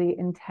incredibly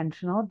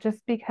intentional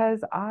just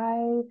because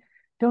I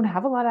don't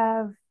have a lot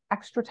of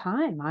extra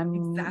time.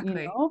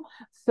 Exactly.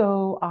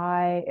 So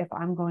if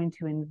I'm going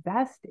to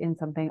invest in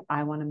something,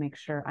 I want to make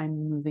sure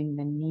I'm moving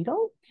the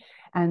needle.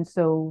 And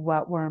so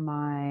what were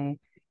my,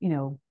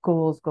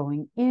 goals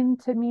going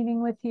into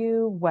meeting with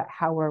you?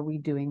 How are we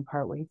doing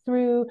partway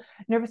through?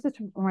 Nervous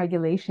system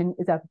regulation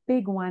is a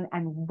big one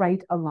and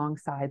right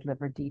alongside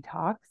liver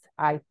detox,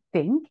 I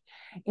think,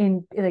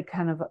 in like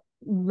kind of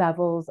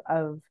levels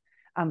of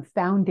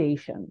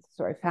foundations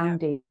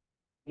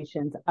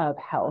of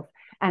health.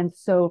 And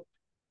so,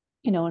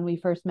 when we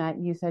first met,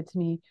 you said to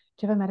me,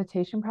 "Do you have a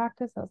meditation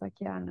practice?" I was like,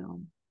 "Yeah, no,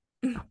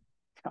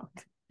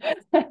 don't."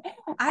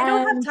 I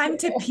don't have time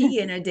to pee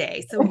in a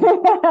day. So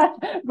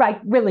right,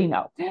 really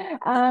no.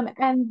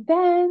 And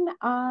then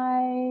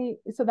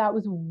so that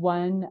was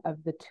one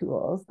of the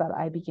tools that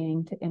I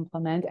began to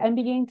implement and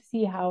began to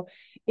see how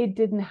it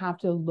didn't have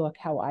to look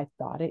how I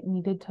thought it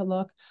needed to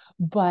look,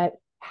 but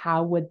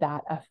how would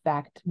that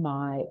affect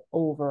my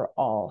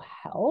overall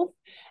health?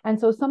 And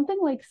so something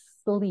like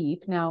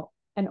sleep, now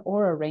an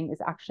Aura ring is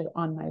actually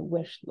on my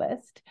wish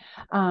list.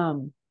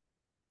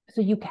 So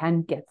you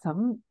can get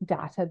some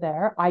data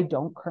there. I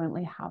don't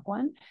currently have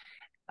one,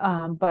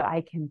 but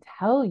I can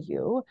tell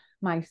you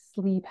my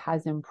sleep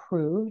has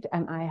improved,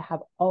 and I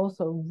have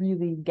also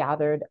really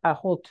gathered a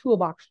whole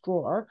toolbox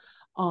drawer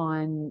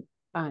on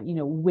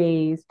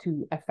ways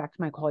to affect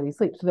my quality of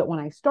sleep, so that when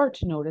I start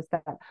to notice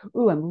that,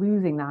 oh, I'm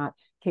losing that,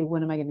 okay,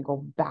 when am I going to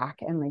go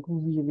back and like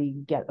really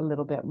get a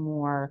little bit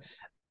more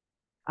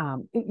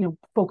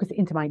focus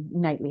into my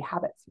nightly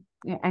habits,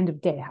 end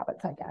of day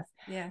habits, I guess.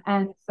 Yeah.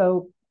 And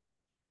so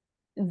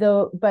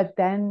but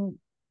then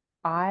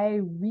I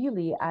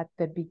really, at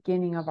the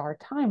beginning of our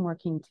time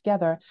working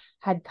together,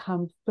 had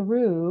come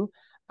through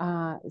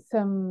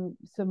some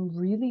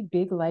really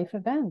big life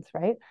events,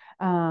 right?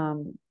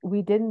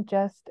 We didn't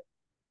just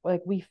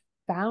we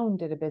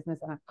founded a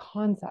business and a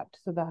concept.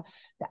 So the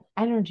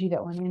energy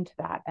that went into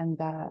that, and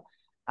the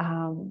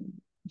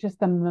just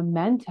the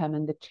momentum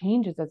and the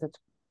changes as it's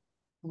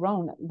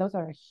grown, those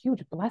are a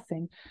huge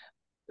blessing.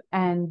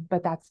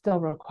 But that still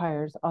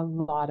requires a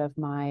lot of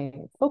my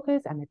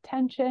focus and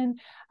attention.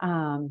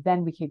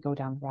 Then we could go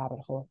down the rabbit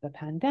hole of the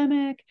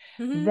pandemic.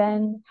 Mm-hmm.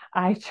 Then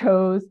my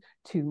family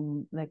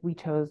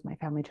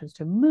chose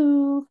to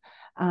move.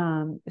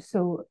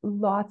 So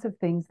lots of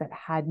things that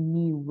had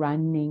me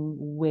running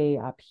way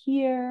up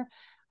here.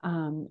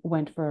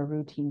 Went for a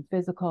routine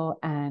physical,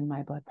 and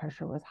my blood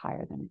pressure was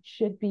higher than it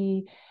should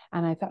be.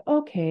 And I thought,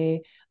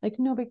 okay, like,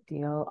 no big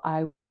deal.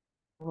 I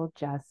will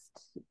just,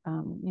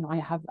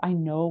 I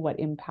know what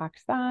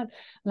impacts that.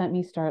 Let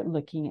me start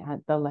looking at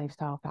the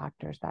lifestyle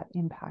factors that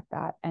impact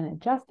that and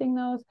adjusting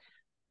those.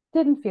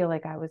 Didn't feel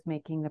like I was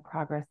making the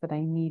progress that I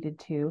needed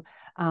to,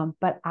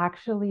 but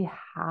actually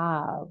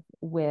have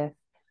with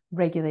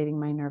regulating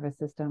my nervous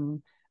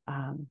system.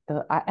 And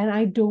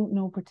I don't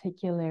know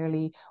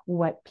particularly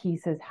what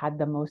pieces had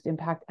the most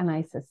impact. And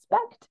I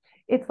suspect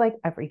it's like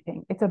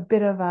everything. It's a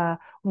bit of a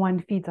one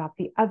feeds off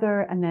the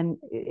other. And then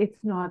it's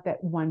not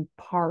that one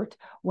part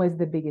was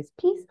the biggest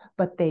piece,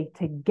 but they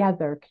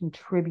together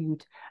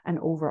contribute an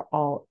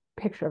overall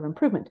picture of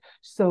improvement.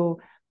 So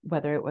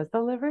whether it was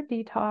the liver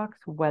detox,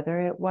 whether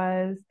it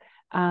was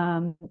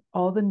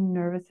all the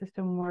nervous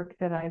system work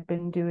that I've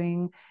been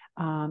doing,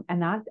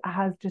 and that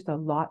has just a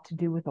lot to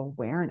do with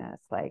awareness.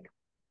 Like,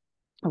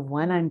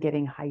 when I'm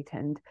getting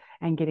heightened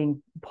and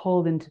getting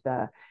pulled into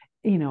the,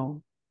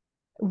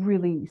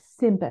 really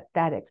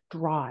sympathetic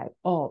drive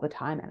all the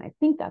time. And I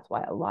think that's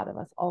why a lot of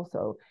us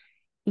also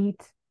eat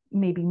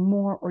maybe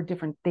more or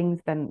different things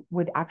than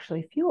would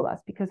actually fuel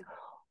us, because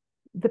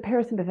the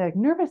parasympathetic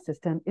nervous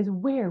system is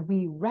where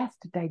we rest,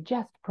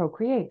 digest,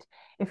 procreate.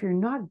 If you're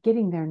not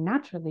getting there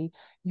naturally,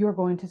 you're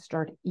going to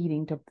start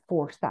eating to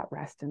force that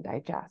rest and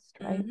digest,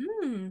 right?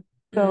 Mm-hmm.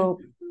 So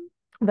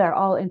they're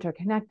all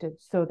interconnected.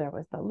 So there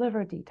was the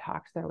liver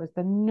detox, there was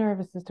the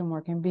nervous system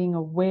work, and being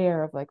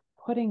aware of like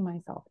putting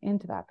myself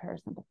into that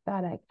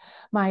parasympathetic.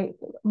 My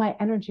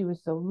energy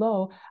was so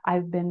low.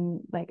 I've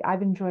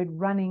enjoyed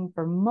running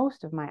for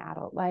most of my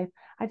adult life.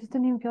 I just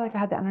didn't even feel like I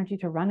had the energy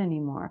to run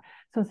anymore.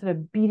 So instead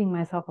of beating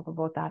myself up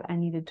about that, I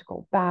needed to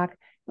go back,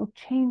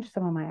 change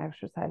some of my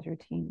exercise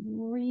routine,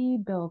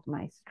 rebuild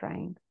my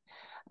strength.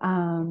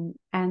 And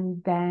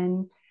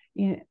then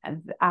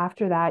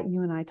after that,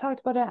 you and I talked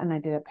about it, and I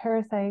did a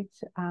parasite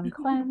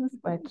cleanse,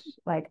 which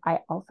like I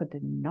also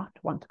did not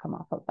want to come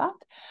off of that.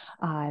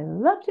 I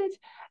loved it.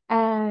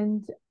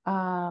 And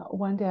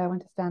one day I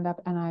went to stand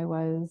up and I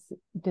was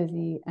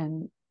dizzy,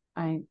 and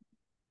my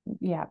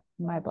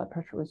blood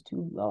pressure was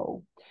too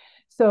low.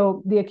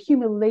 So the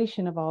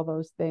accumulation of all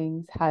those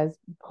things has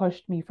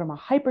pushed me from a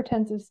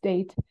hypertensive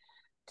state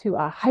to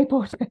a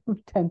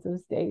hypotensive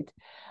state.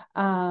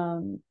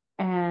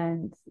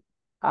 And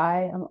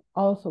I am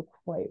also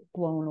quite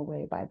blown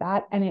away by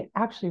that. And it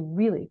actually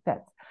really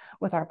fits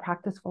with our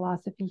practice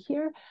philosophy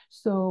here.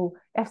 So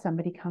if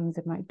somebody comes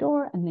in my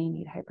door and they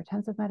need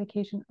hypertensive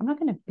medication, I'm not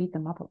going to beat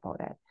them up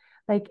about it.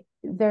 Like,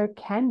 there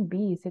can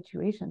be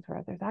situations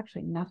where there's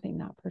actually nothing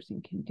that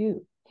person can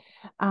do.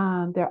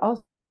 There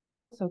also,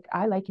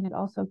 I liken it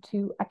also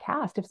to a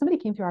cast. If somebody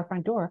came through our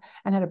front door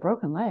and had a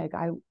broken leg,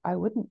 I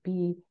wouldn't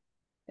be,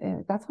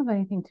 that's not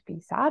anything to be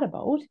sad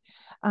about.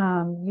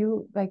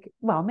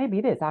 Maybe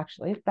it is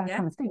actually, that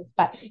kind of thing,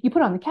 but you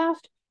put on the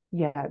cast,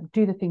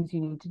 do the things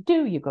you need to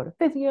do, you go to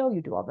physio,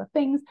 you do all the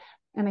things.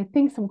 And I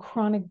think some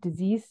chronic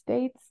disease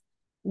states,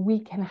 we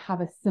can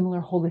have a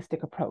similar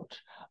holistic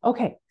approach.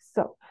 Okay,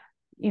 so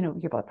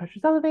your blood pressure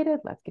is elevated,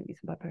 let's give you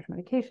some blood pressure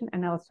medication,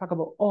 and now let's talk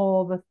about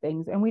all the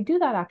things. And we do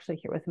that actually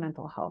here with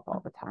mental health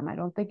all the time. I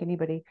don't think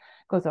anybody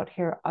goes up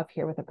here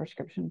with a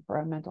prescription for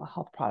a mental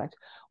health product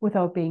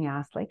without being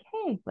asked, like,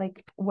 hey,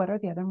 like, what are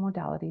the other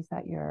modalities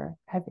that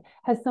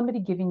has somebody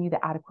given you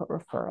the adequate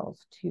referrals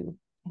to,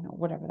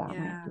 whatever that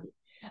might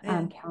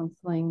be,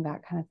 counseling,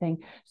 that kind of thing.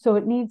 So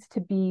it needs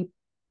to be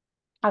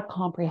a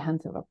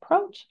comprehensive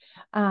approach.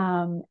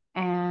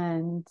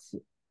 And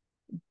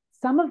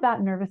some of that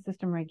nervous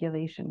system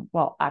regulation,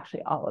 well,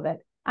 actually all of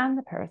it, and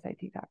the parasite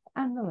detox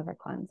and the liver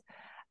cleanse,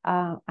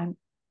 I'm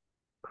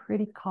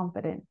pretty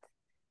confident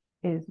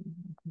is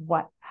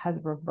what has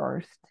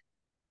reversed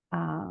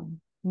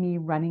me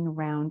running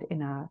around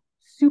in a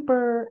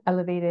super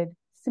elevated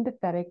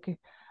sympathetic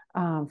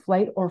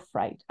flight or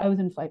fright. I was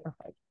in flight or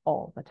fright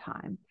all the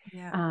time.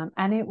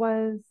 And it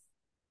was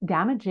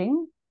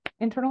damaging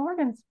internal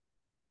organs.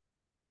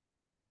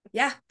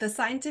 Yeah, the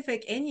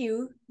scientific in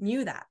you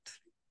knew that.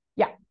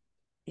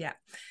 Yeah.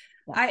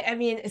 I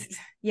mean,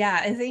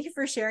 and thank you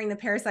for sharing the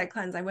parasite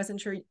cleanse. I wasn't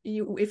sure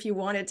if you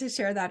wanted to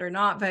share that or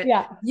not, but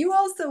you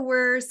also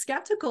were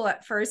skeptical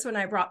at first when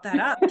I brought that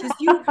up, because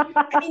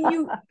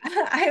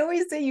I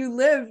always say you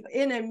live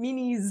in a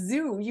mini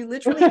zoo. You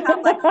literally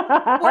have like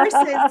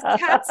horses,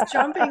 cats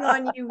jumping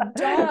on you,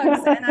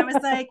 dogs. And I was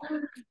like,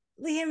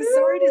 Liam,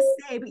 sorry to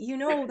say, but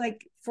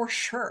like for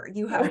sure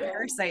you have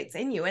parasites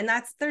in you, and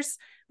there's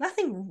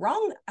nothing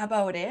wrong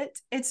about it.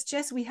 It's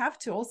just, we have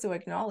to also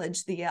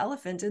acknowledge the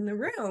elephant in the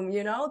room.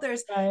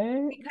 There's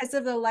because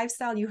of the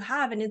lifestyle you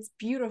have, and it's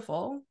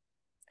beautiful.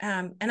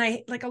 And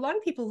I like, a lot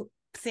of people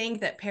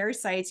think that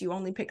parasites, you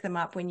only pick them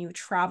up when you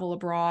travel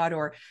abroad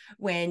or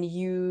when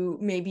you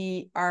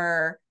maybe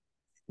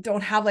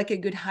don't have like a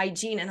good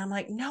hygiene. And I'm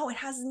like, no, it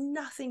has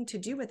nothing to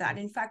do with that.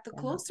 In fact, the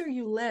closer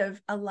you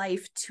live a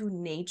life to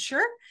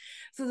nature,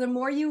 so the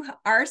more you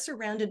are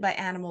surrounded by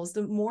animals,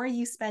 the more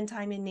you spend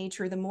time in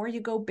nature, the more you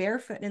go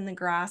barefoot in the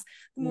grass,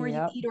 the more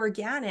you eat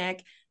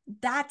organic,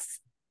 that's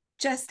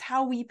just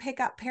how we pick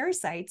up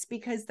parasites,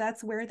 because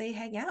that's where they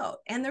hang out.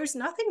 And there's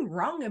nothing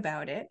wrong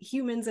about it.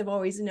 Humans have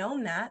always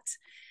known that.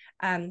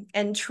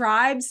 And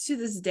tribes to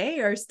this day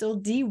are still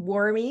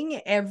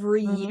deworming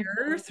every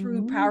year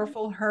through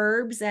powerful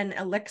herbs and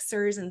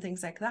elixirs and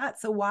things like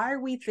that. So why are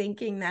we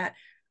thinking that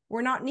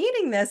we're not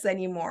needing this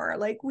anymore?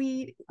 Like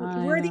we're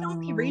the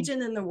only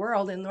region in the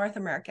world, in North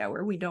America,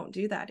 where we don't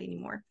do that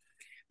anymore.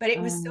 But it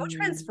was so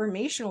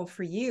transformational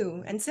for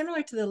you. And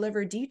similar to the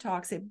liver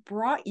detox, it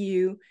brought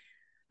you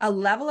a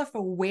level of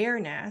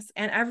awareness,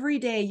 and every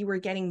day you were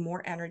getting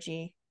more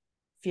energy,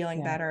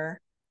 feeling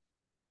better.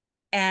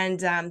 And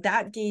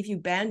that gave you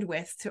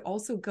bandwidth to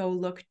also go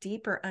look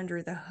deeper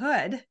under the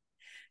hood.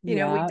 We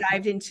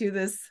dived into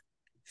this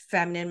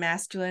feminine,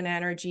 masculine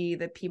energy,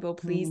 the people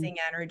pleasing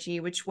energy,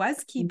 which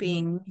was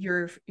keeping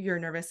your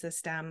nervous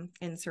system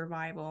in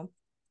survival,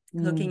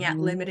 looking at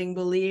limiting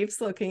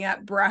beliefs, looking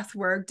at breath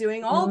work,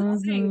 doing all the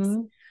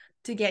things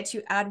to get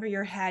you out of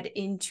your head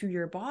into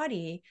your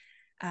body.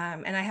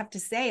 And I have to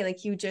say,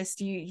 like,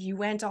 you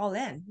went all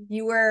in.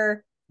 You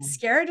were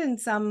scared at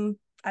some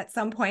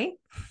point.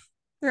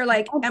 They're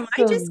like, am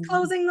I just Absolutely.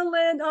 closing the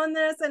lid on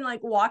this and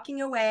like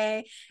walking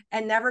away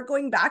and never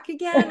going back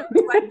again? Or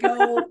do I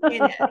go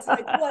in it?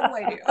 Like, what do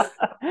I do?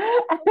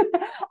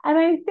 And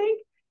I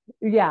think,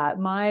 yeah,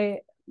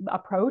 my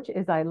approach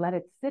is I let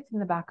it sit in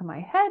the back of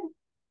my head,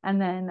 and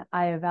then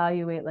I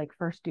evaluate, like,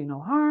 first, do no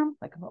harm.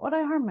 Like, what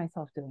I harm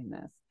myself doing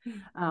this?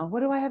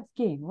 What do I have to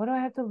gain? What do I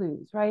have to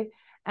lose? Right.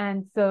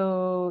 And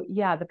so,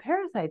 yeah, the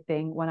parasite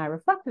thing, when I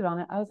reflected on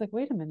it, I was like,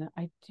 wait a minute,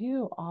 I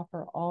do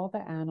offer all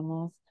the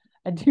animals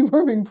a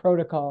deworming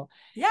protocol.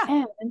 Yeah.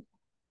 And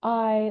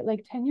I,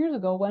 like 10 years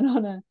ago, went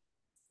on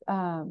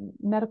a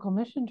medical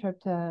mission trip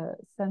to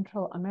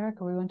Central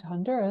America. We went to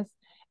Honduras,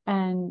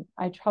 and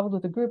I traveled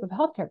with a group of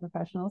healthcare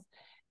professionals.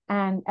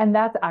 And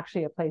that's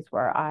actually a place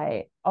where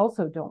I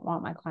also don't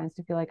want my clients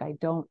to feel like I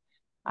don't,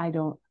 I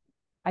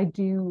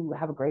do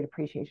have a great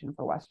appreciation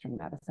for Western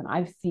medicine.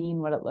 I've seen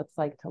what it looks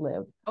like to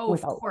live Oh, of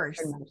without course.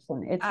 Western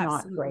medicine. It's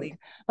not great, Absolutely.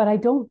 but I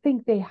don't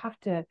think they have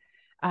to.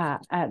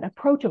 An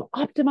approach of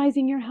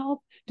optimizing your health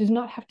does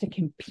not have to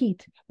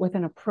compete with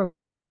an approach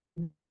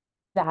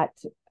that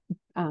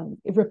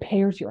it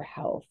repairs your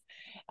health.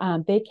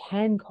 They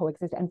can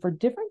coexist. And for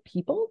different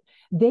people,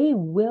 they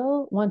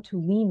will want to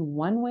lean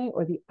one way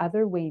or the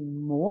other way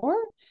more.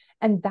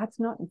 And that's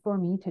not for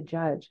me to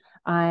judge.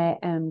 I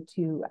am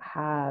to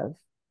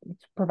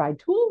provide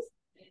tools,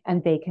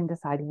 and they can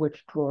decide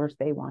which drawers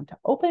they want to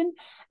open.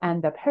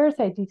 And the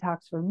parasite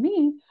detox for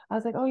me, I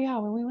was like, oh yeah,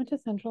 when we went to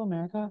Central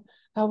America,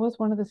 that was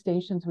one of the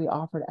stations we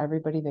offered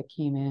everybody that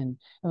came in.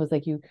 It was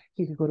like you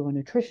could go to a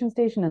nutrition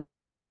station and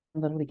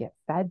literally get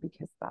fed,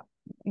 because that,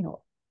 you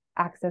know,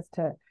 access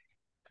to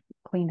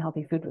clean,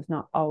 healthy food was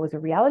not always a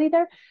reality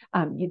there.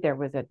 There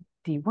was a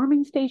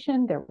deworming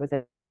station, there was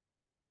a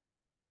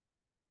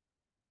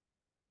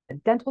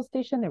dental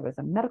station, there was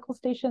a medical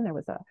station,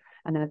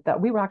 and then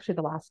we were actually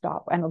the last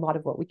stop. And a lot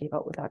of what we gave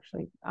out was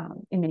actually,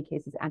 in many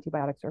cases,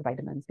 antibiotics or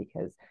vitamins,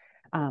 because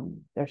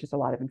there's just a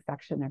lot of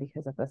infection there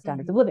because of the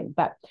standards of living,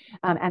 but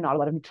and not a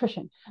lot of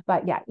nutrition.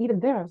 But yeah, even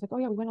there, I was like, oh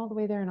yeah, we went all the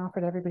way there and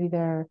offered everybody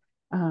there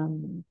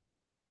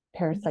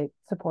parasite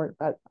support,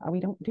 but we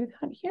don't do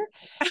that here.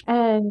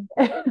 And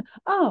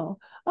oh,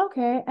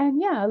 okay.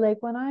 And yeah, like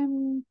when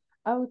I'm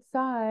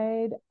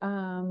outside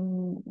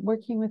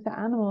working with the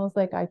animals,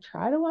 like I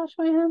try to wash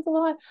my hands a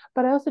lot,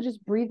 but I also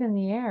just breathe in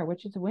the air,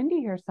 which is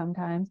windy here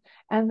sometimes,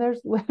 and there's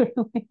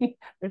literally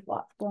there's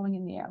lots blowing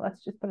in the air,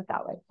 let's just put it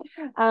that way.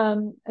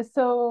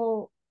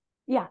 So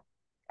yeah,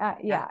 Yeah.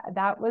 yeah,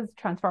 that was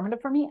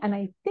transformative for me. And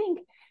I think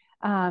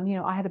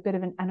I had a bit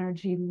of an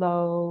energy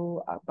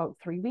low about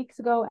 3 weeks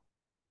ago,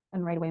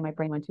 and right away my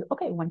brain went to,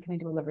 okay, when can I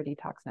do a liver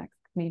detox next?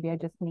 Maybe I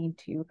just need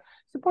to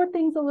support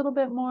things a little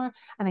bit more.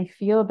 And I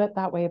feel a bit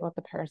that way about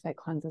the parasite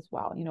cleanse as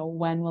well.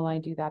 When will I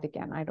do that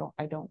again? I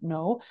don't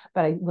know,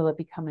 but will it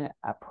become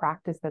a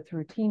practice that's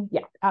routine?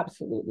 Yeah,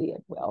 absolutely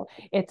it will.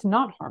 It's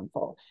not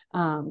harmful.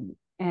 And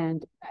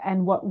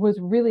what was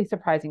really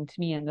surprising to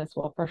me, and this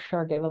will for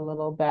sure give a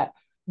little bit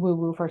woo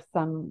woo for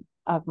some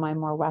of my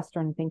more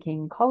Western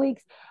thinking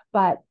colleagues,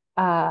 but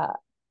and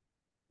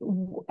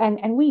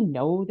we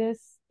know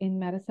this in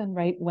medicine,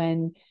 right?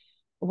 When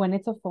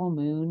it's a full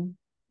moon,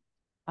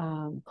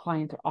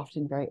 clients are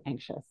often very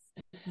anxious.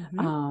 Mm-hmm.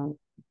 Um,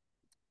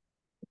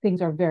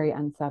 Things are very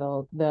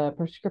unsettled. The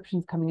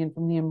prescriptions coming in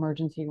from the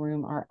emergency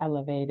room are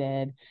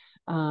elevated.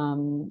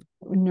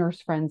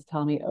 Nurse friends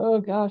tell me, oh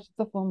gosh, it's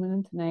a full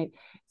moon tonight.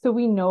 So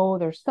we know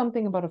there's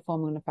something about a full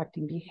moon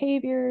affecting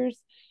behaviors.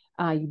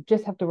 You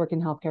just have to work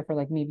in healthcare for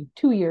like maybe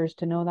 2 years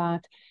to know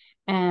that.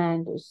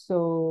 And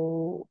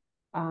so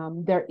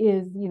there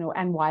is,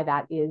 and why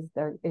that is,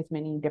 there is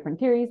many different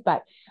theories,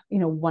 but,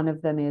 one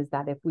of them is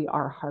that if we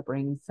are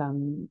harboring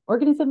some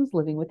organisms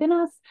living within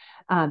us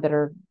that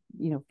are,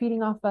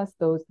 feeding off us,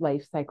 those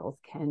life cycles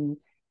can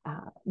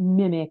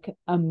mimic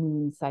a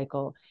moon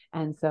cycle.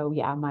 And so,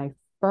 yeah, my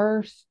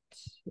first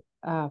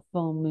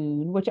full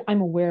moon, which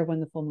I'm aware when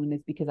the full moon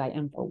is because I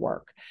am for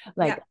work.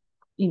 Like, Yeah.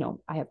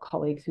 I have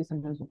colleagues who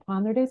sometimes will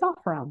plan their days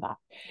off around that.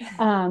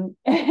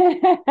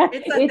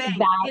 It's a It's thing.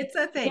 that It's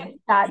a thing.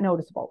 it's that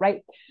noticeable,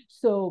 right?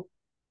 So,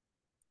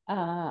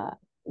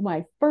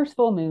 my first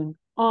full moon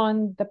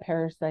on the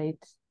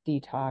parasite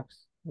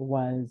detox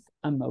was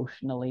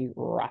emotionally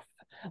rough.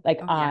 Like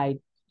Oh, yeah.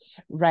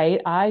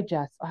 right, I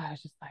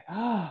was just like,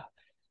 oh,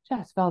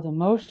 just felt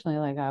emotionally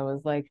like I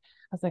was like,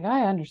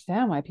 I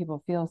understand why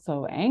people feel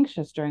so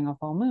anxious during a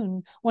full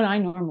moon when I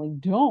normally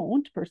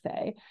don't per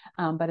se.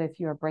 But if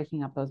you're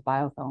breaking up those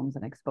biofilms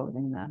and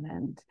exposing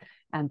them,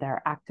 and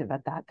they're active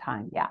at that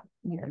time, yeah,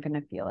 you're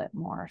gonna feel it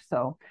more.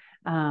 So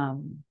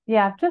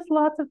yeah, just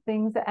lots of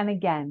things. And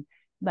again,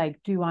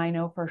 like, do I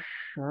know for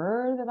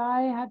sure that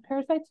I had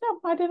parasites? No,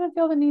 I didn't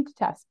feel the need to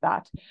test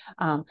that.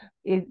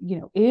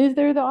 Is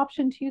there the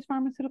option to use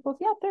pharmaceuticals?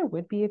 Yeah, there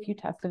would be if you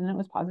tested and it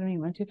was positive and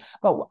you wanted to.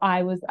 But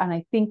and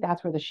I think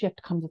that's where the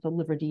shift comes with the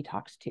liver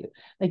detox too.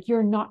 Like,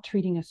 you're not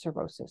treating a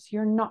cirrhosis,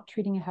 you're not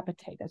treating a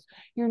hepatitis,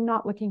 you're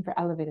not looking for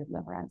elevated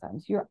liver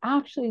enzymes. You're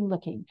actually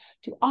looking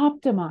to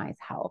optimize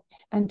health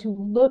and to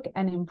look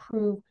and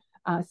improve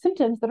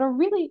symptoms that are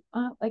really,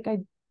 like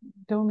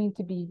don't mean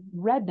to be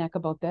redneck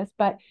about this,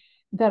 but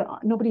that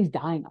nobody's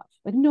dying of.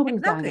 Like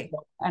nobody's dying of Exactly.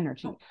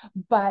 energy,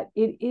 but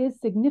it is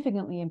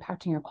significantly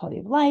impacting your quality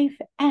of life,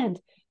 and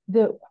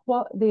the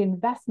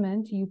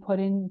investment you put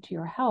into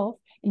your health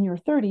in your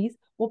 30s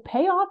will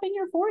pay off in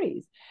your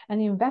 40s. And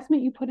the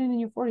investment you put in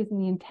your 40s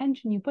and the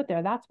intention you put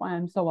there, that's why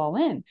I'm so all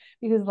in,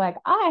 because like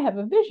I have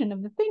a vision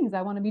of the things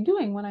I want to be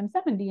doing when I'm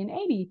 70 and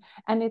 80,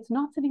 and it's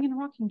not sitting in a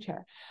rocking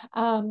chair.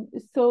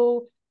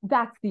 So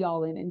that's the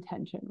all in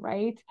intention,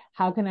 right?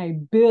 How can I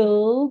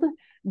build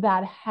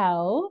that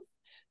health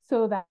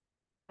so that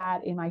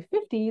in my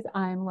 50s,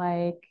 I'm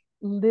like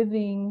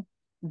living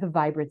the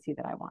vibrancy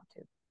that I want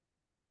to.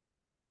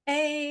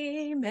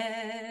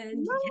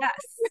 Amen.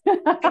 Yes,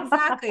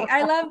 exactly.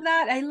 I love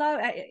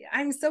that.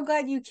 I'm so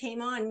glad you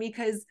came on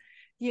because,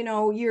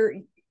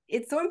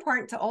 it's so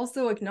important to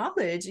also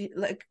acknowledge,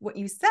 like what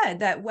you said,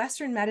 that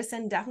Western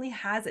medicine definitely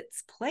has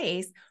its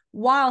place,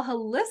 while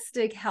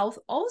holistic health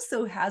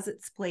also has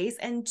its place.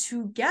 And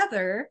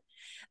together,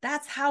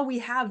 that's how we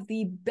have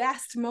the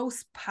best,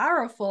 most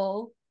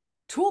powerful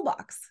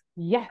toolbox.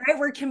 Yes, Right?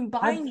 We're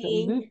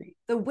combining absolutely.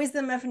 the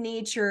wisdom of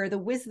nature, the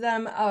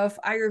wisdom of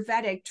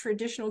Ayurvedic,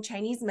 traditional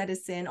Chinese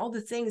medicine, all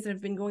the things that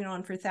have been going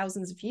on for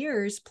thousands of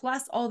years,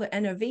 plus all the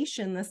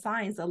innovation, the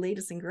science, the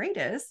latest and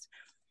greatest.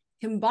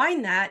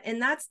 Combine that.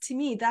 And that's, to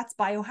me, that's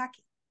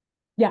biohacking.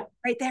 Yeah,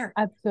 Right there.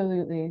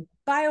 absolutely.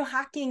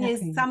 Biohacking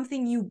is Exactly.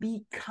 something you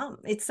become.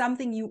 It's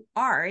something you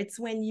are. It's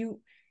when you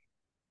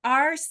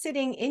are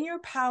sitting in your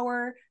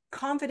power,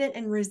 confident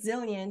and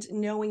resilient,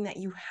 knowing that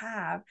you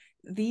have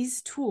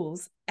these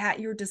tools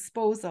at your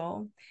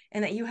disposal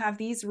and that you have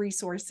these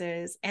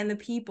resources and the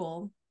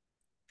people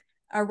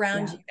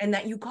around Yeah. you and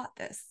that you got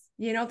this.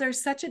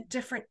 There's such a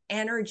different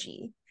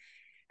energy.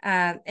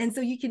 And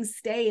so you can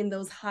stay in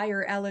those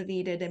higher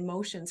elevated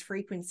emotions,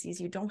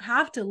 frequencies. You don't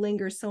have to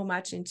linger so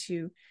much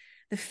into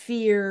the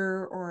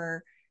fear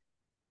or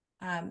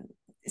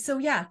so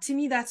yeah, to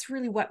me, that's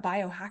really what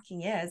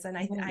biohacking is. And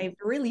I've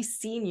really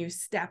seen you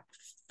step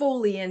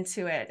fully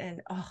into it.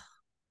 And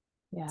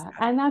Yeah.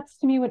 And that's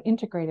to me what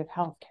integrative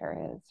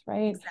healthcare is,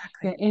 right?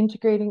 You're exactly.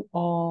 integrating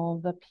all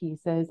the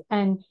pieces,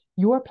 and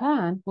your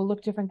plan will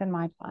look different than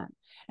my plan.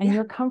 And Yeah.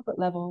 your comfort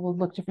level will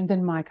look different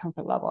than my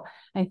comfort level.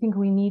 I think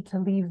we need to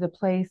leave the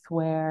place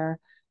where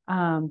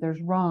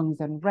there's wrongs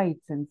and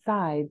rights and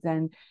sides,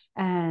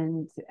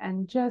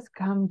 and just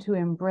come to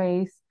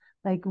embrace,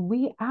 like,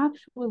 we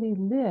actually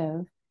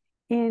live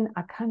in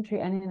a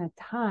country and in a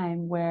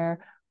time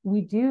where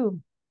we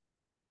do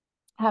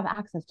have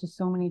access to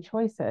so many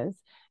choices,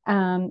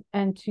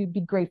 and to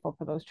be grateful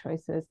for those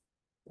choices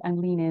and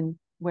lean in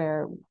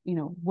where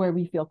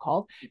we feel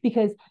called,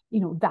 because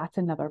that's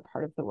another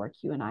part of the work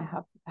you and I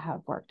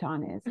have worked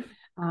on is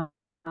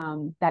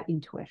that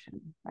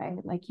intuition,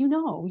 right? Like,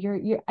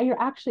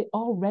 you're actually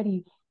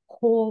already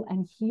whole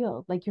and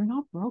healed. Like, you're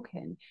not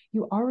broken,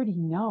 you already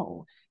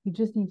know. You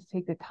just need to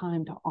take the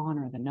time to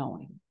honor the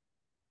knowing.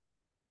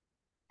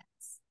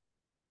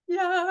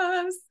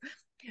 Yes.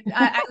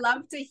 I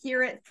love to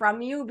hear it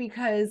from you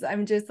because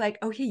I'm just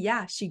like, okay,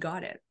 yeah, she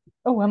got it.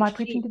 Oh, am Like, I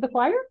preaching to the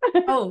choir?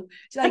 oh,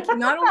 like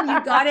not only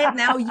you got it,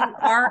 now you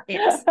are it.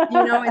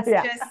 It's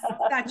Yeah. just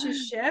such a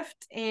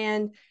shift.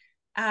 And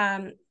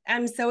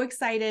I'm so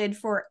excited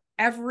for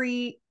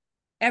everything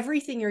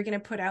you're going to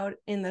put out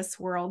in this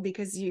world,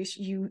 because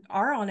you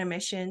are on a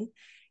mission.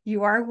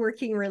 You are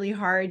working really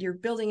hard. You're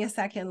building a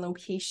second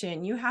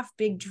location. You have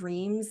big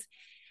dreams.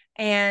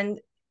 And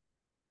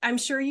I'm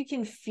sure you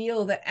can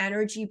feel the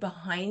energy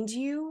behind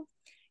you.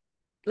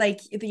 Like,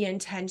 the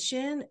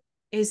intention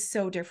is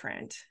so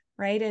different,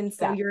 right? And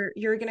so Yeah.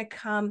 you're going to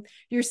come,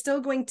 you're still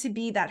going to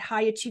be that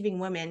high achieving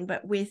woman,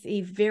 but with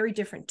a very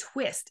different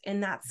twist.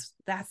 And that's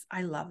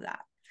I love that.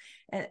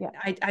 And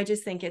Yeah. I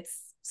just think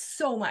it's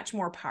so much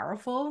more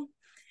powerful.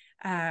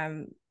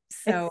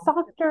 So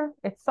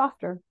It's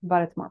softer,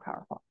 but it's more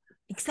powerful.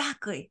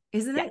 exactly.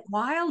 Isn't Yes. it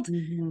wild?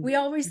 Mm-hmm. We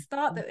always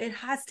thought that it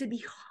has to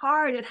be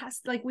hard. It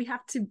has, like, we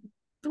have to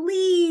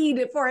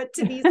bleed for it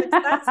to be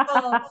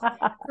successful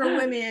for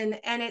women.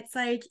 And it's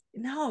like,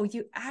 no,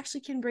 you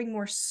actually can bring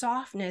more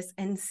softness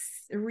and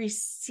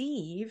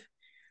receive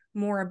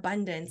more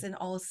abundance in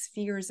all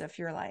spheres of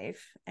your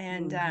life.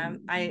 And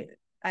Mm-hmm.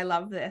 I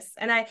love this.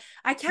 And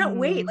I can't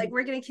wait. Like, Mm.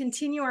 we're going to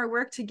continue our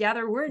work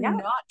together. We're Yeah,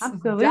 not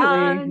absolutely.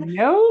 done.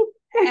 No.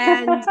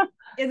 And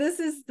this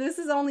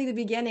is only the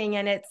beginning,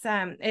 and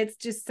it's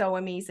just so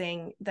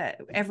amazing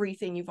that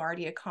everything you've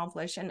already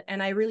accomplished.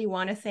 And I really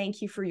want to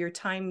thank you for your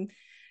time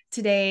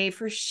today,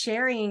 for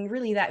sharing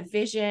really that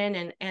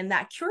vision and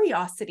that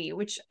curiosity,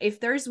 which, if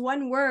there's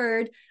one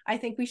word I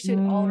think we should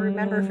all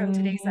remember from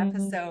today's Mm,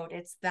 episode,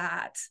 it's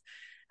that.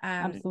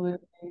 absolutely.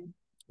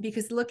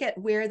 Because look at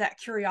where that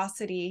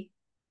curiosity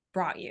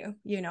brought you,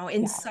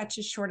 in Yeah. such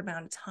a short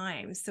amount of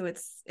time. So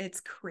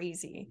it's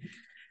crazy.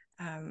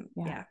 Yeah.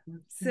 Yeah.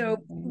 So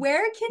Absolutely.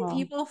 where can Well,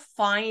 people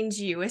find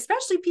you,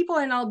 especially people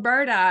in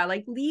Alberta?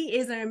 Like, Lee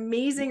is an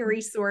amazing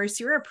resource.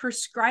 You're a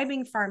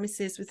prescribing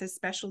pharmacist with a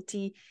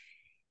specialty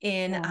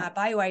in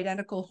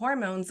bioidentical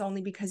hormones,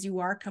 only because you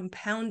are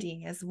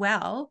compounding as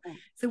well.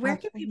 So where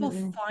can people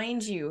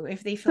find you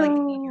if they feel like they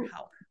need your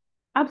help?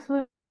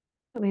 Absolutely.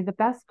 The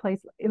best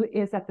place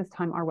is at this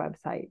time our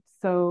website.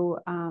 So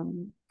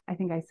I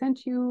think I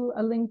sent you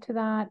a link to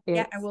that.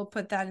 Yeah, I will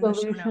put that in the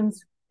show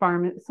notes.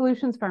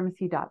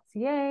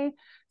 Solutionspharmacy.ca.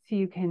 So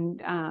you can,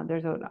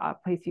 there's a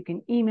place you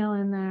can email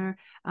in there.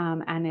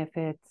 And if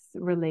it's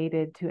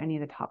related to any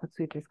of the topics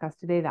we've discussed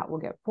today, that will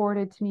get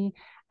forwarded to me.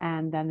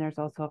 And then there's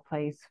also a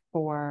place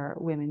for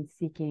women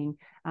seeking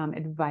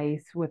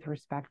advice with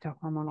respect to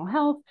hormonal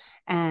health.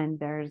 And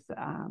there's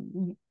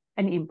an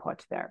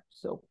input there.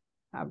 So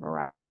a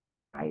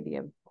variety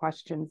of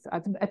questions.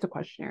 It's a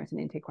questionnaire, it's an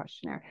intake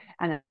questionnaire.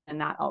 And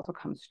that also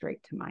comes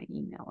straight to my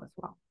email as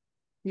well.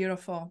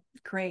 Beautiful.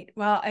 Great.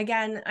 Well,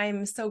 again,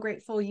 I'm so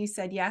grateful you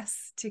said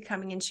yes to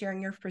coming and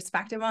sharing your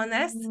perspective on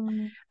this.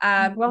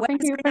 Well,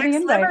 thank you for the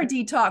invite. Liver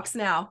detox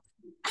now?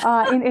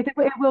 It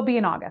will be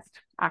in August,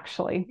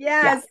 actually.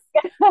 Yes.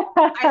 Yeah.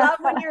 I love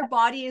when your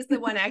body is the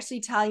one actually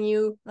telling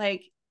you,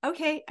 like,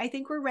 okay, I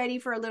think we're ready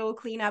for a little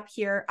cleanup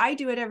here. I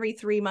do it every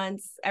 3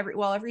 months,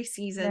 every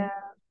season. Yeah.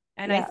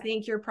 And I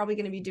think you're probably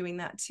going to be doing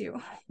that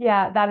too.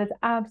 Yeah, that is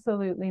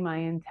absolutely my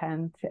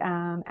intent.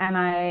 And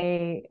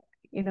I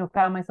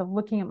found myself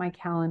looking at my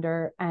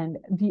calendar and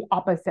the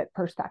opposite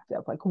perspective,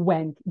 like,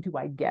 when do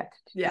I get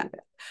to do this?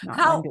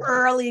 How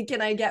early can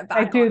I get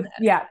back on this?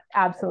 Yeah,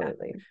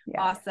 absolutely.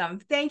 Yeah. Awesome.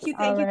 Thank you.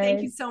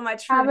 Thank you so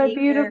much for being here. Have a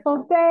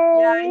beautiful day.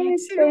 Yeah, you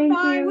too. Thank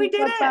Bye. you. We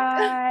did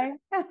it.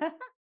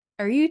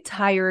 Are you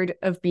tired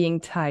of being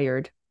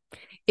tired?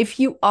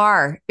 If you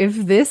are, if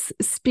this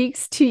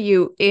speaks to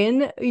you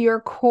in your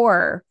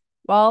core,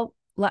 well,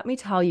 let me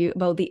tell you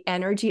about the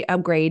Energy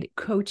Upgrade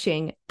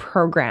Coaching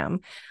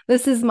Program.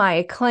 This is my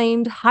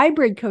acclaimed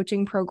hybrid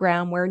coaching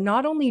program where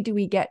not only do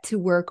we get to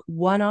work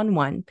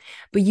one-on-one,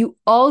 but you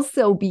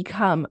also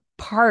become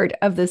part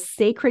of the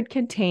sacred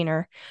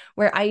container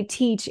where I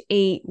teach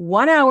a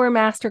 1-hour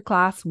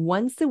masterclass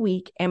once a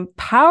week,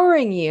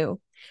 empowering you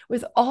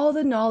with all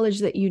the knowledge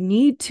that you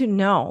need to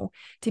know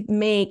to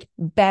make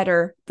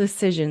better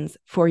decisions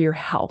for your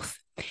health.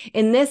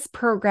 In this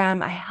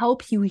program, I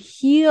help you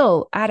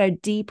heal at a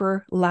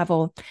deeper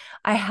level.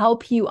 I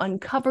help you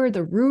uncover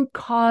the root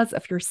cause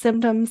of your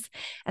symptoms,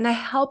 and I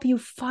help you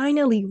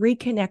finally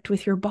reconnect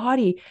with your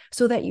body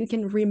so that you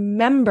can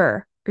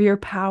remember your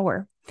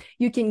power.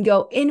 You can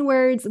go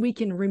inwards. We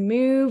can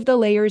remove the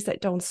layers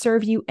that don't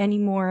serve you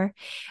anymore.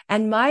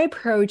 And my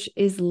approach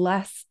is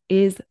less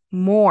is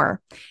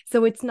more.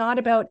 So it's not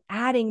about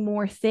adding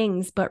more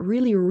things, but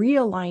really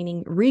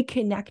realigning,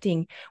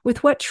 reconnecting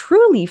with what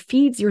truly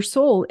feeds your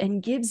soul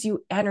and gives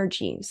you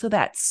energy so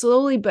that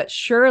slowly but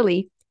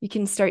surely you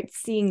can start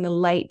seeing the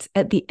light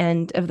at the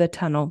end of the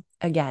tunnel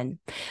again.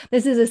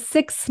 This is a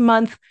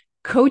 6-month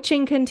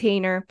coaching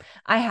container.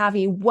 I have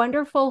a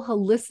wonderful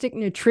holistic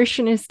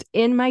nutritionist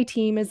in my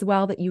team as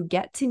well that you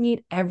get to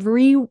meet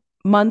every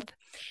month.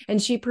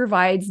 And she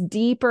provides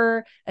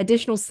deeper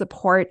additional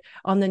support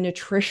on the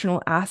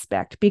nutritional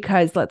aspect,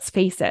 because let's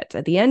face it,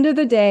 at the end of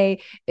the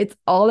day, it's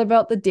all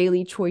about the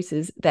daily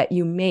choices that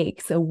you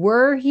make. So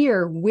we're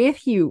here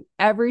with you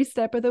every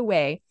step of the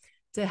way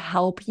to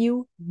help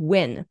you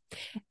win.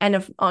 And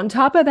if on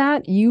top of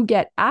that, you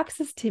get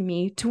access to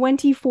me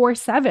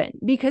 24/7,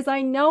 because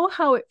I know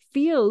how it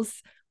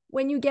feels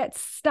when you get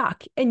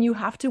stuck and you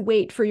have to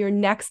wait for your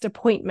next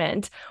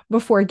appointment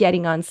before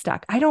getting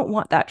unstuck. I don't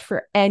want that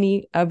for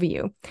any of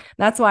you.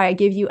 That's why I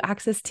give you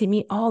access to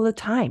me all the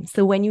time.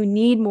 So when you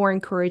need more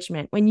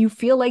encouragement, when you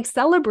feel like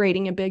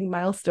celebrating a big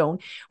milestone,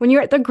 when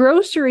you're at the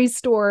grocery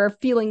store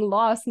feeling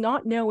lost,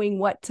 not knowing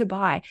what to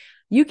buy,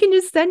 you can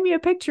just send me a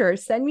picture,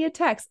 send me a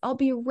text. I'll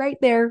be right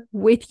there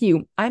with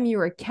you. I'm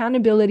your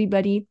accountability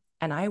buddy,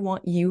 and I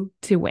want you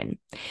to win.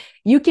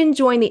 You can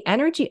join the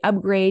Energy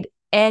Upgrade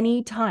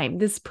anytime.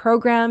 This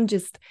program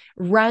just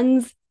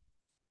runs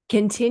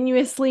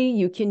continuously.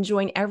 You can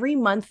join every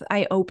month.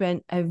 I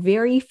open a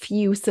very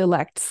few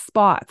select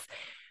spots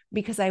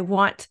because I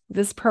want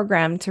this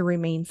program to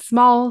remain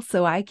small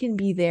so I can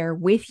be there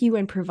with you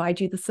and provide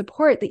you the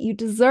support that you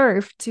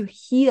deserve to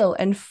heal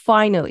and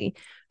finally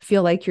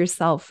feel like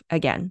yourself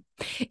again.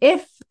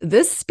 If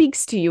this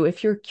speaks to you,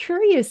 if you're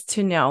curious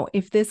to know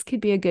if this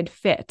could be a good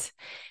fit,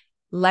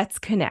 let's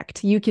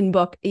connect. You can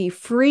book a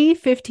free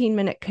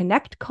 15-minute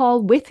connect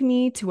call with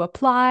me to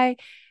apply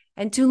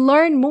and to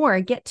learn more,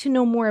 get to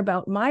know more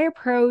about my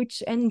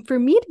approach, and for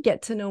me to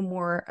get to know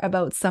more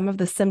about some of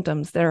the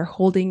symptoms that are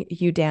holding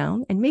you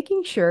down and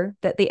making sure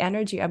that the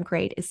energy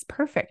upgrade is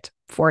perfect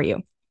for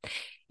you.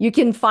 You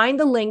can find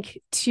the link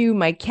to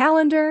my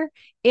calendar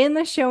in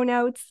the show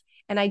notes.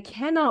 And I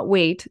cannot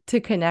wait to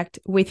connect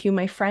with you,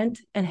 my friend,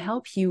 and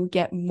help you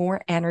get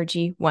more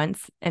energy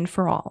once and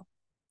for all.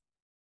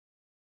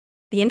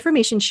 The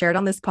information shared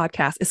on this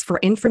podcast is for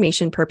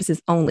information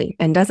purposes only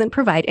and doesn't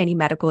provide any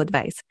medical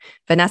advice.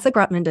 Vanessa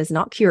Grutman does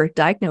not cure,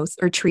 diagnose,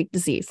 or treat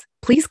disease.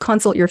 Please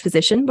consult your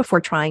physician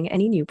before trying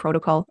any new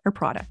protocol or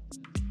product.